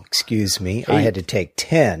exams. Excuse me. I had to take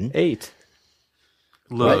 10. 8.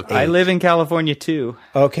 Look, I live in California too.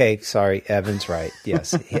 Okay. Sorry. Evan's right.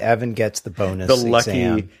 Yes. Evan gets the bonus The lucky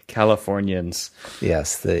exam. Californians.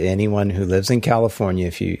 Yes, anyone who lives in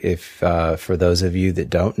California, for those of you that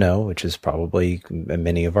don't know, which is probably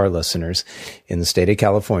many of our listeners, in the state of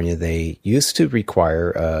California, they used to require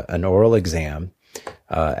an oral exam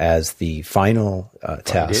as the final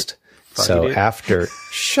test. So it. after,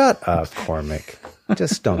 shut up, Cormac.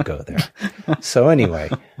 Just don't go there. So anyway,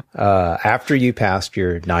 after you passed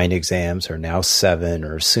your 9 exams, or now 7,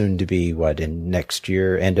 or soon to be in next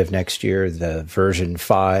year, end of next year, the version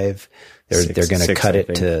 5, they're going to 6, cut I it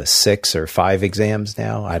think. to 6 or 5 exams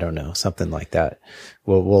now. I don't know, something like that.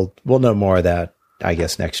 We'll know more of that, I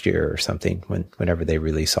guess, next year or something whenever they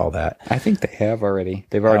release all that. I think they have already.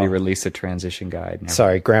 They've already released a transition guide. Now.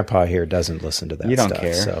 Sorry, Grandpa here doesn't listen to that You don't stuff,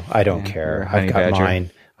 care. so I don't Yeah, care. you're a honey I've got badger.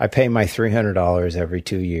 mine. I pay my $300 every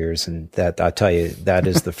 2 years, and that, I'll tell you, that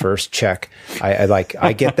is the first check. I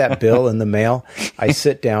get that bill in the mail. I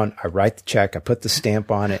sit down, I write the check, I put the stamp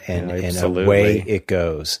on it, and Absolutely. away it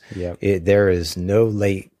goes. Yep. There is no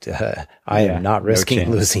late. I Yeah, am not no risking chance.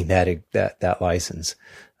 losing that license.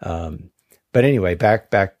 But anyway,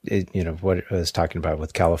 back, you know, what I was talking about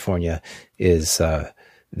with California is,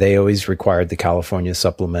 they always required the California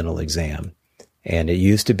supplemental exam. And it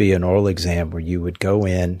used to be an oral exam where you would go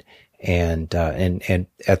in and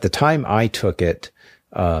at the time I took it,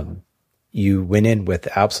 you went in with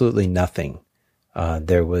absolutely nothing.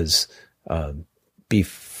 There was,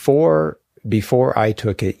 before I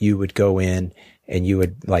took it, you would go in and you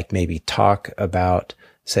would like maybe talk about,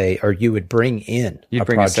 say, or you would bring in You'd a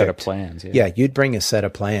bring project. a set of plans. Yeah, you'd bring a set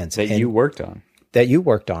of plans That and- you worked on. that you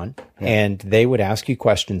worked on, and they would ask you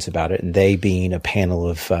questions about it, and they being a panel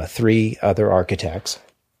of 3 other architects.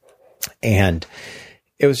 And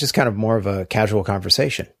it was just kind of more of a casual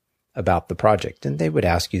conversation about the project, and they would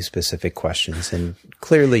ask you specific questions. And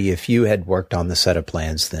clearly, if you had worked on the set of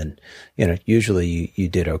plans, then, you know, usually you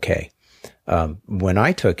did okay. When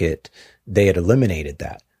I took it, they had eliminated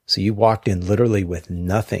that. So you walked in literally with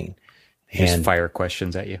nothing, Just and fire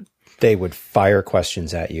questions at you. they would fire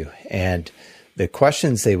questions at you. And the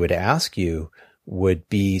questions they would ask you would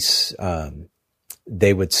be,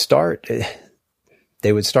 they would start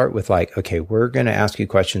with like, okay, we're going to ask you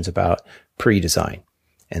questions about pre-design.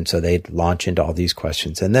 And so they'd launch into all these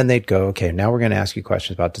questions, and then they'd go, okay, now we're going to ask you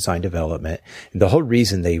questions about design development. And the whole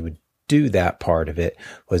reason they would do that part of it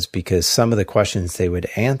was because some of the questions they would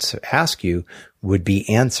ask you would be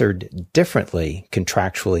answered differently,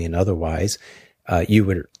 contractually and otherwise. You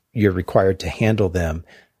would you're required to handle them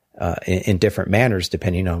in different manners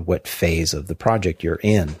depending on what phase of the project you're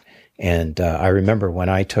in. And I remember when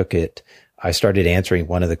I took it, I started answering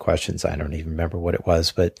one of the questions. I don't even remember what it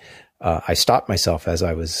was, but I stopped myself as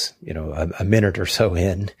I was, a minute or so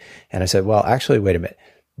in, and I said, well, actually, wait a minute.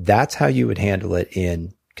 That's how you would handle it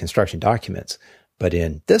in construction documents. But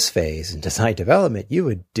in this phase, in design development, you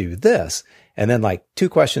would do this. And then like 2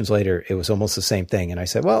 questions later, it was almost the same thing. And I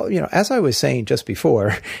said, well, as I was saying just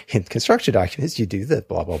before, in construction documents, you do this,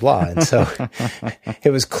 blah, blah, blah. And so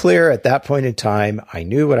it was clear at that point in time, I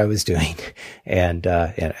knew what I was doing, and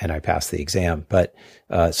I passed the exam. But,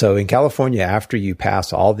 so in California, after you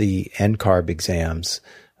pass all the NCARB exams,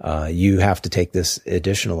 you have to take this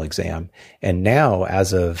additional exam. And now,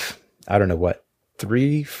 as of, I don't know what,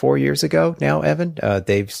 3-4 years ago now, Evan,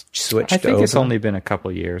 they've switched. I think over. It's only been a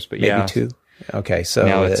couple of years, but maybe 2. Okay, so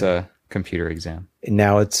now it's a computer exam.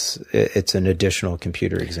 Now it's an additional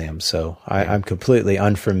computer exam. So I'm completely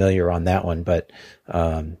unfamiliar on that one, but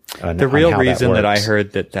the real reason that I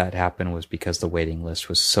heard that happened was because the waiting list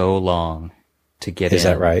was so long to get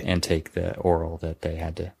in right? and take the oral that they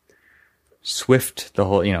had to swift the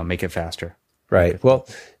whole, make it faster. Right. Well,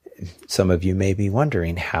 some of you may be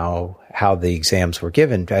wondering how the exams were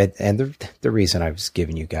given. And the reason I was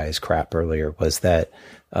giving you guys crap earlier was that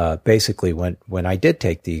basically when I did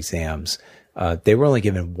take the exams, they were only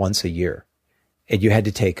given once a year, and you had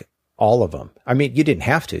to take all of them. I mean, you didn't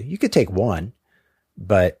have to. You could take one,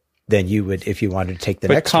 but then you would, if you wanted to take the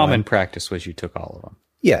next one. But common practice was you took all of them.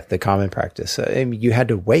 Yeah, the common practice. I mean, you had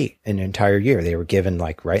to wait an entire year. They were given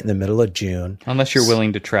like right in the middle of June. Unless you're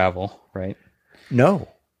willing to travel, right? No.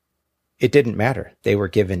 It didn't matter. They were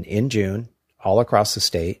given in June, all across the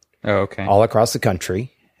state, all across the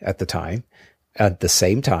country at the time, at the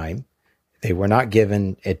same time. They were not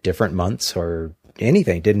given at different months or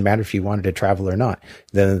anything. It didn't matter if you wanted to travel or not.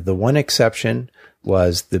 The one exception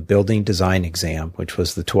was the building design exam, which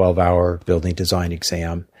was the 12-hour building design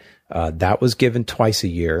exam. That was given twice a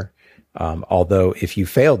year. Although if you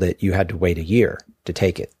failed it, you had to wait a year to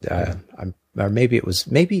take it. Or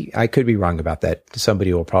maybe I could be wrong about that.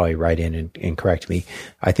 Somebody will probably write in and correct me.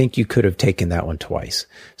 I think you could have taken that one twice.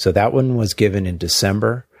 So that one was given in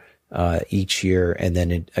December, each year, and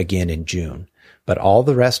then again in June. But all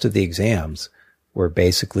the rest of the exams were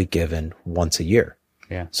basically given once a year.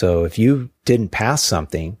 Yeah. So if you didn't pass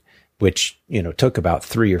something, which, took about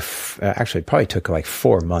probably took like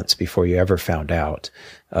 4 months before you ever found out,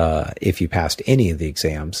 if you passed any of the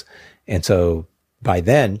exams. And so by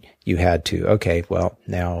then you had to, okay, well,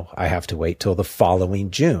 now I have to wait till the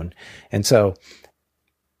following June. And so,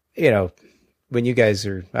 when you guys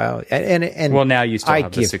are, well, now you still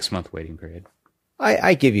have the 6-month waiting period.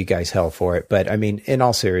 I give you guys hell for it, but I mean, in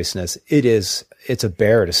all seriousness, it's a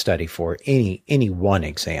bear to study for any one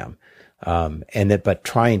exam. But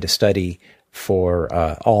trying to study for,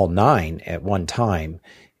 all 9 at one time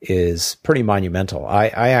is pretty monumental. I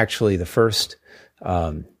actually,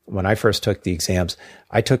 when I first took the exams,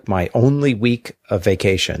 I took my only week of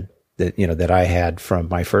vacation that I had from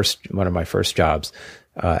one of my first jobs,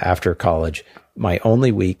 after college, my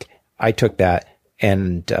only week. I took that.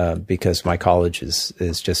 And, because my college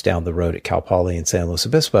is just down the road at Cal Poly in San Luis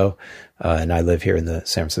Obispo, and I live here in the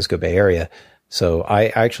San Francisco Bay Area. So I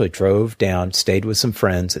actually drove down, stayed with some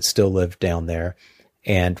friends that still lived down there,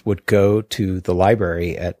 and would go to the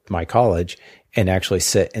library at my college and actually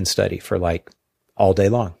sit and study for like all day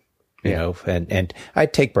long, and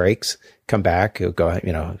I'd take breaks, come back, go,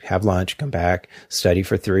 have lunch, come back, study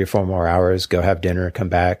for 3 or 4 more hours, go have dinner, come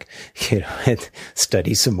back, and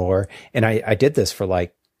study some more. And I did this for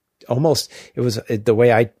like the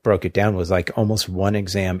way I broke it down was like almost one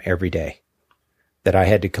exam every day that I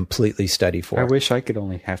had to completely study for. I wish I could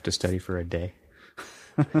only have to study for a day.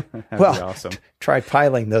 Well, awesome. Try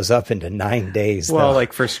piling those up into 9 days. Well, though.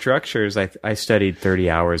 like for structures, I studied 30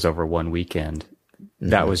 hours over one weekend. Mm-hmm.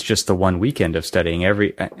 That was just the one weekend of studying.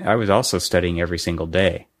 I was also studying every single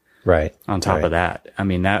day. Right. On top of that. I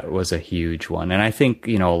mean, that was a huge one. And I think,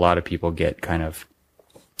 a lot of people get kind of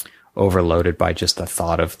overloaded by just the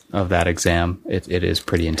thought of that exam. It is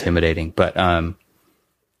pretty intimidating. But one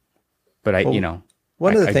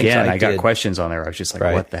of the things I got questions on there. I was just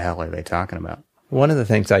like, what the hell are they talking about? One of the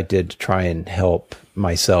things I did to try and help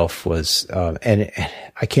myself was, and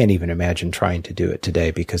I can't even imagine trying to do it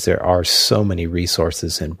today because there are so many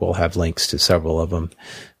resources, and we'll have links to several of them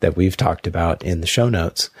that we've talked about in the show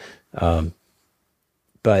notes.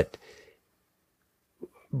 But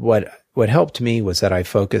what helped me was that I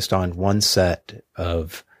focused on one set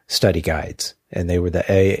of study guides, and they were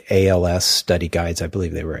the ALS study guides. I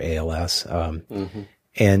believe they were ALS.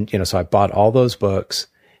 And, so I bought all those books.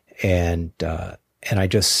 and I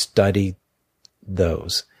just studied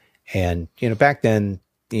those. And, back then,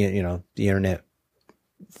 the internet,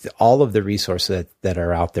 all of the resources that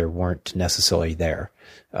are out there weren't necessarily there.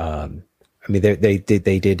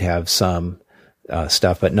 They did have some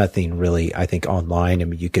stuff, but nothing really, I think, online. I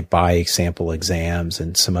mean, you could buy sample exams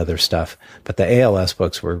and some other stuff, but the ALS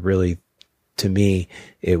books were really, to me,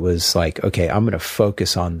 it was like, okay, I'm going to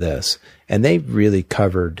focus on this. And they really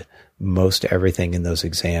covered most everything in those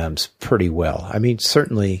exams pretty well. I mean,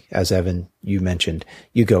 certainly, as Evan, you mentioned,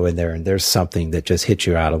 you go in there and there's something that just hits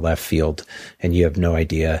you out of left field and you have no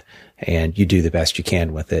idea, and you do the best you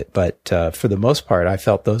can with it. But for the most part, I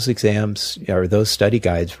felt those exams or those study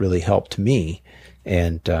guides really helped me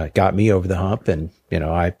and got me over the hump, and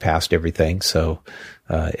I passed everything, so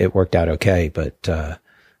it worked out okay. But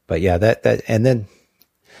yeah, that and then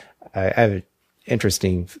I have an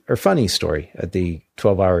interesting or funny story at the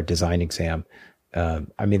 12-hour design exam.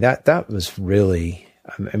 That was really,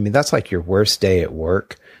 that's like your worst day at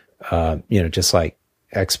work, just like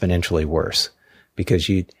exponentially worse, because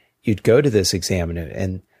you'd go to this exam,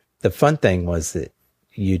 and the fun thing was that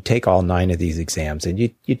you'd take all 9 of these exams, and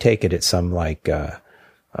you take it at some like,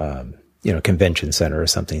 convention center or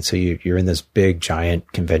something. So you're in this big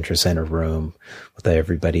giant convention center room with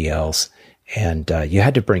everybody else. And, you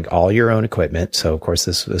had to bring all your own equipment. So of course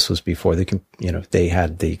this was before they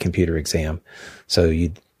had the computer exam. So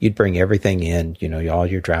you'd bring everything in, all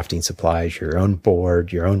your drafting supplies, your own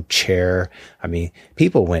board, your own chair. I mean,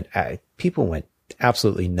 people went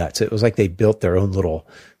absolutely nuts. It was like they built their own little,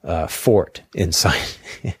 fort inside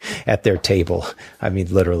at their table. I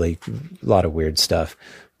mean, literally a lot of weird stuff,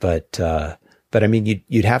 but I mean,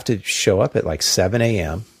 you'd have to show up at like 7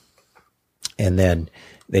 a.m. and then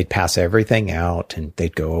they'd pass everything out and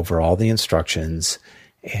they'd go over all the instructions.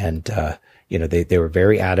 And, they were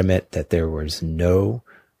very adamant that there was no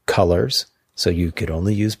colors. So you could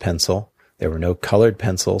only use pencil. There were no colored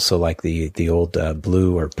pencils. So like the old,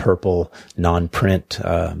 blue or purple non-print,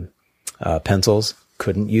 pencils,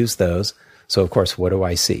 couldn't use those. So of course, what do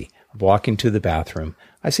I see? Walking to the bathroom,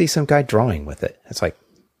 I see some guy drawing with it. It's like,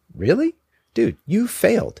 really? Dude, you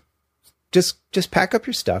failed. Just pack up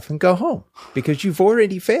your stuff and go home because you've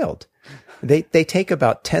already failed. They take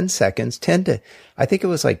about 10 seconds, I think it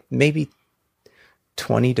was like maybe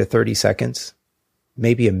 20 to 30 seconds,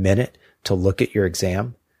 maybe a minute to look at your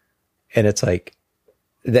exam. And it's like,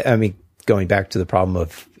 going back to the problem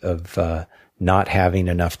of not having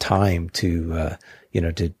enough time to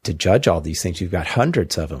judge all these things. You've got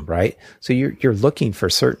hundreds of them, right? So you're looking for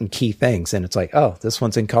certain key things, and it's like, oh, this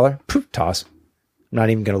one's in color, poof, toss. I'm not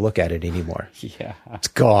even going to look at it anymore. Yeah. It's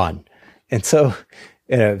gone. And so,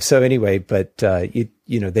 anyway, but,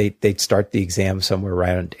 they'd start the exam somewhere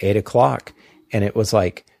around 8:00, and it was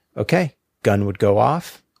like, okay, gun would go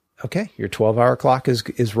off. Okay. Your 12-hour clock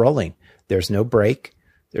is rolling. There's no break.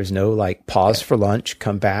 There's no like pause for lunch,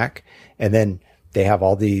 come back. And then they have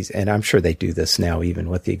all these, and I'm sure they do this now, even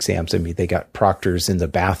with the exams. I mean, they got proctors in the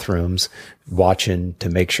bathrooms watching to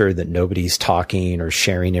make sure that nobody's talking or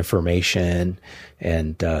sharing information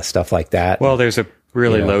and stuff like that. Well, there's a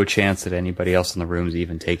really low chance that anybody else in the room's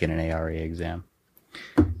even taken an ARA exam.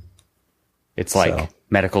 It's like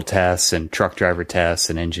medical tests and truck driver tests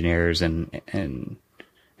and engineers and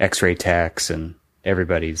X-ray techs, and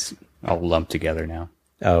everybody's all lumped together now.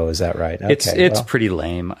 Oh, is that right? Okay, it's pretty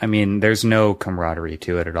lame. I mean, there's no camaraderie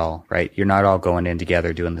to it at all, right? You're not all going in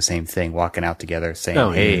together doing the same thing, walking out together saying,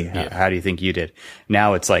 how do you think you did?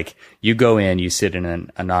 Now it's like you go in, you sit in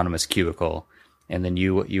an anonymous cubicle, and then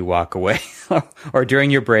you walk away. Or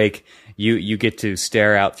during your break, you get to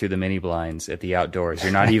stare out through the mini blinds at the outdoors.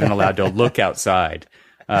 You're not even allowed to look outside.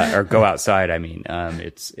 Or go outside. I mean,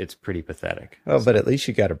 it's pretty pathetic. Oh, but at least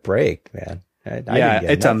you got a break, man.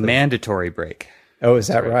 It's a mandatory break. Oh, is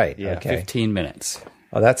that right? Yeah, okay. 15 minutes.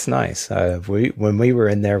 Oh, that's nice. When we were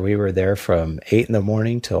in there, we were there from 8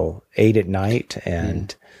 a.m. till 8 p.m.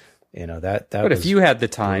 and that. But if you had the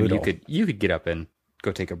time, brutal. you could get up and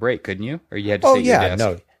go take a break, couldn't you? Or you had to sit at your desk?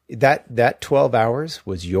 No. That 12 hours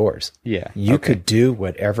was yours. Yeah. You could do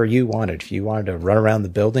whatever you wanted. If you wanted to run around the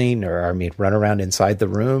building run around inside the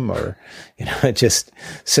room or, just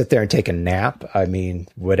sit there and take a nap. I mean,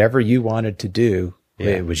 whatever you wanted to do,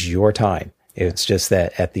 It was your time. It's just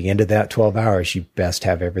that at the end of that 12 hours, you best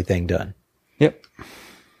have everything done. Yep.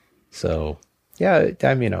 So yeah,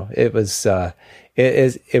 it was,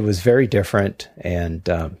 it was very different and,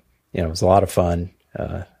 it was a lot of fun.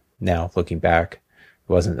 Now looking back,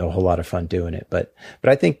 it wasn't a whole lot of fun doing it, but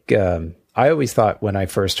I think, I always thought when I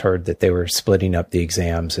first heard that they were splitting up the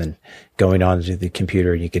exams and going onto the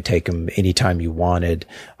computer, you could take them anytime you wanted.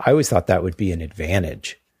 I always thought that would be an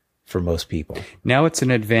advantage for most people. Now it's an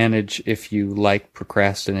advantage if you like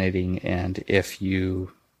procrastinating and if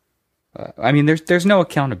you, there's no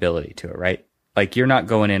accountability to it, right? Like you're not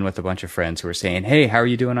going in with a bunch of friends who are saying, hey, how are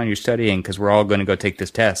you doing on your studying? Because we're all going to go take this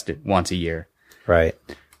test once a year. Right.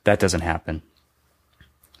 That doesn't happen.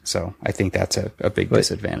 So I think that's a big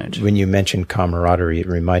disadvantage. When you mentioned camaraderie, it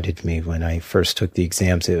reminded me when I first took the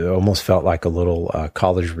exams, it almost felt like a little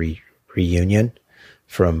college reunion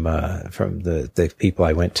from the people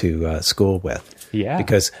I went to school with. Yeah.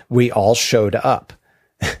 Because we all showed up,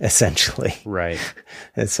 essentially. Right.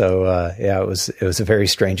 And so, it was a very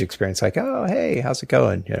strange experience. Like, oh, hey, how's it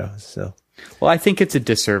going? So. Well, I think it's a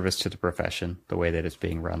disservice to the profession, the way that it's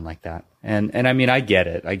being run like that. And I mean, I get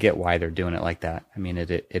it. I get why they're doing it like that. I mean,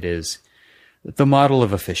 it is the model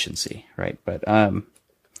of efficiency, right? But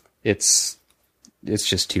it's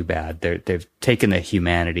just too bad. They've taken the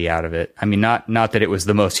humanity out of it. I mean, not that it was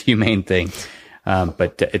the most humane thing,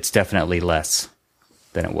 but it's definitely less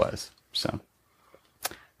than it was. So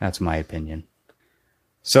that's my opinion.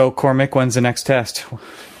 So, Cormac, when's the next test?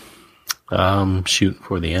 Shooting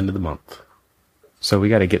for the end of the month. So we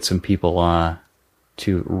got to get some people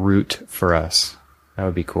to root for us. That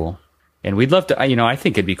would be cool. And we'd love to, I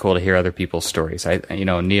think it'd be cool to hear other people's stories.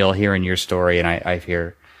 Neil, hearing your story, and I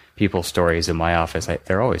hear people's stories in my office.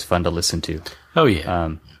 They're always fun to listen to. Oh,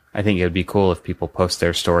 yeah. I think it would be cool if people post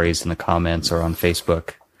their stories in the comments or on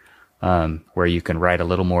Facebook, where you can write a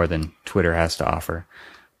little more than Twitter has to offer.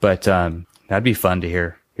 But that'd be fun to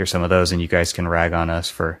hear some of those, and you guys can rag on us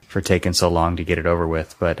for taking so long to get it over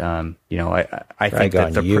with. But I think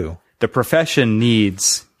that the profession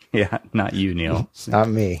needs, not you, Neil, not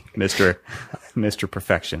me, Mr.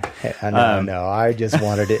 Perfection. No, I just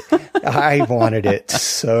wanted it. I wanted it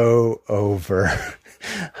so over.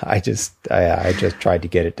 I just tried to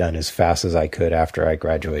get it done as fast as I could after I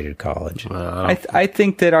graduated college. I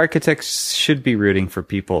think that architects should be rooting for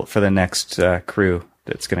people for the next crew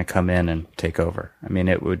that's going to come in and take over. I mean,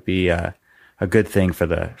 it would be a good thing for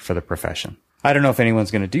the profession. I don't know if anyone's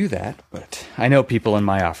going to do that, but I know people in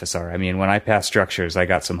my office are. I mean, when I passed structures, I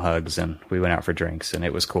got some hugs and we went out for drinks, and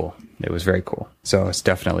it was cool. It was very cool. So it's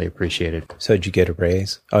definitely appreciated. So did you get a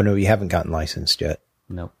raise? Oh, no, you haven't gotten licensed yet.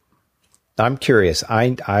 Nope. I'm curious.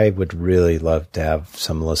 I would really love to have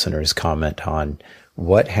some listeners comment on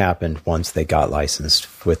what happened once they got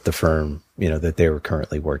licensed with the firm, that they were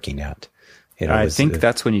currently working at. I think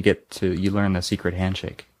that's when you learn the secret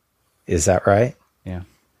handshake. Is that right? Yeah.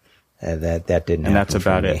 And that didn't happen. And that's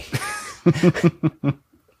about it.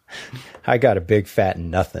 I got a big fat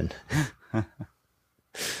nothing.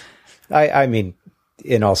 I mean,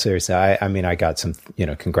 in all seriousness, I got some,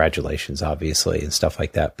 congratulations, obviously, and stuff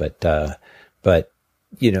like that. But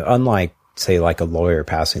unlike, say, like a lawyer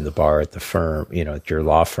passing the bar at the firm, at your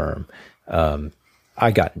law firm,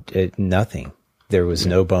 I got nothing. There was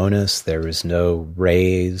no bonus. There was no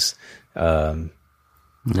raise. Not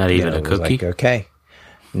even a cookie? Like, okay.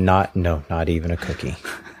 Not even a cookie.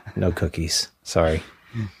 No cookies. Sorry.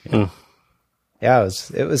 Yeah,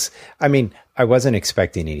 it was, I wasn't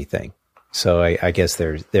expecting anything. So I guess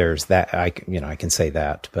there's that. I can say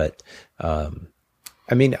that, but,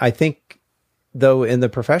 I think though in the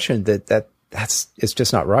profession it's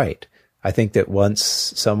just not right. I think that once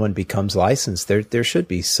someone becomes licensed, there should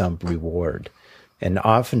be some reward. And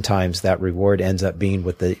oftentimes that reward ends up being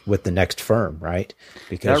with the next firm, right?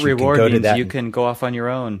 Because that reward means you can go off on your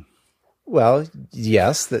own. Well,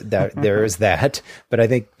 yes, that there is that, but I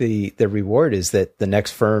think the reward is that the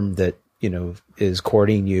next firm that is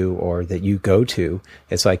courting you or that you go to,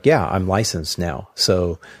 it's like, yeah, I'm licensed now.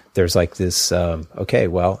 So there's like this. Okay,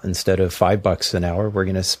 well, instead of $5 an hour, we're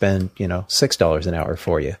going to spend $6 an hour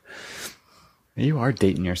for you. You are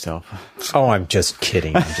dating yourself. Oh, I'm just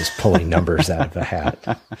kidding. I'm just pulling numbers out of a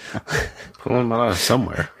hat. Pulling them out of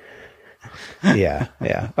somewhere. Yeah.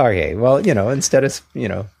 Okay. Well, instead of,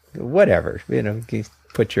 whatever, you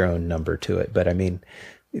put your own number to it. But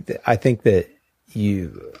I think that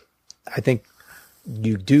you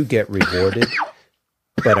do get rewarded,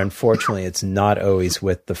 but unfortunately it's not always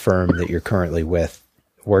with the firm that you're currently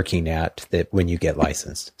working at that when you get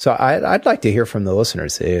licensed. So I'd like to hear from the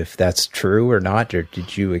listeners if that's true or not, or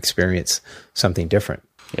did you experience something different?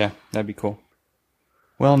 Yeah, that'd be cool.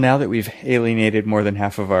 Well, now that we've alienated more than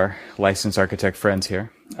half of our licensed architect friends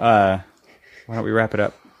here, why don't we wrap it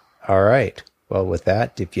up? All right. Well, with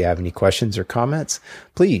that, if you have any questions or comments,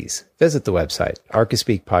 please visit the website,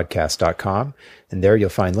 archispeakpodcast.com, and there you'll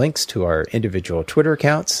find links to our individual Twitter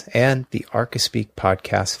accounts and the Archispeak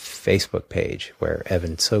Podcast Facebook page, where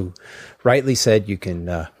Evan so rightly said you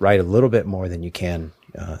can write a little bit more than you can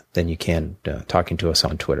talking to us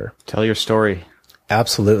on Twitter. Tell your story.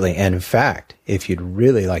 Absolutely. And in fact, if you'd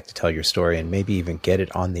really like to tell your story and maybe even get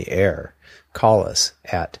it on the air, call us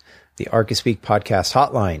at the ArchiSpeak Podcast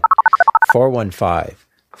Hotline,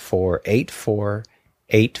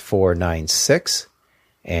 415-484-8496.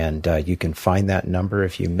 And you can find that number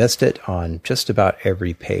if you missed it on just about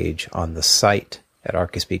every page on the site at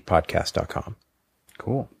archispeakpodcast.com.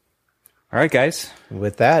 Cool. All right, guys.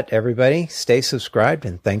 With that, everybody, stay subscribed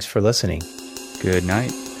and thanks for listening. Good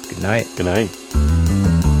night. Good night. Good night.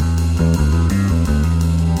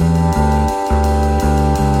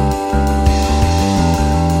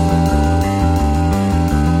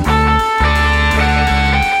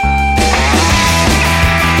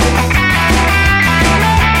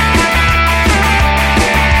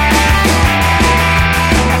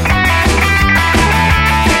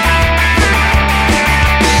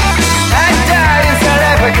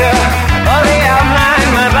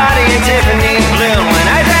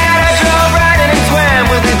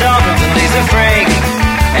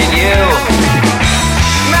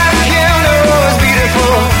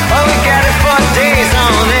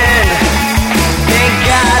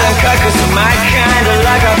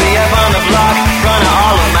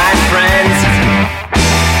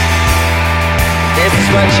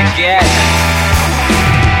 What you get.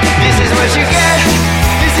 This is what you get.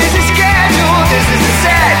 This is the schedule. This is the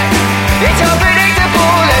set. It's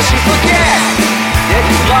unpredictable as you forget. If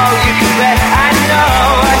you blow, you can bet. I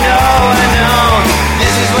know.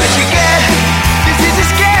 This is what you get. This is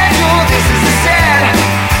the schedule. This is the set.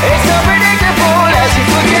 It's unpredictable as you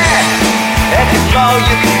forget. If you blow,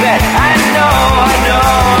 you can bet. I know.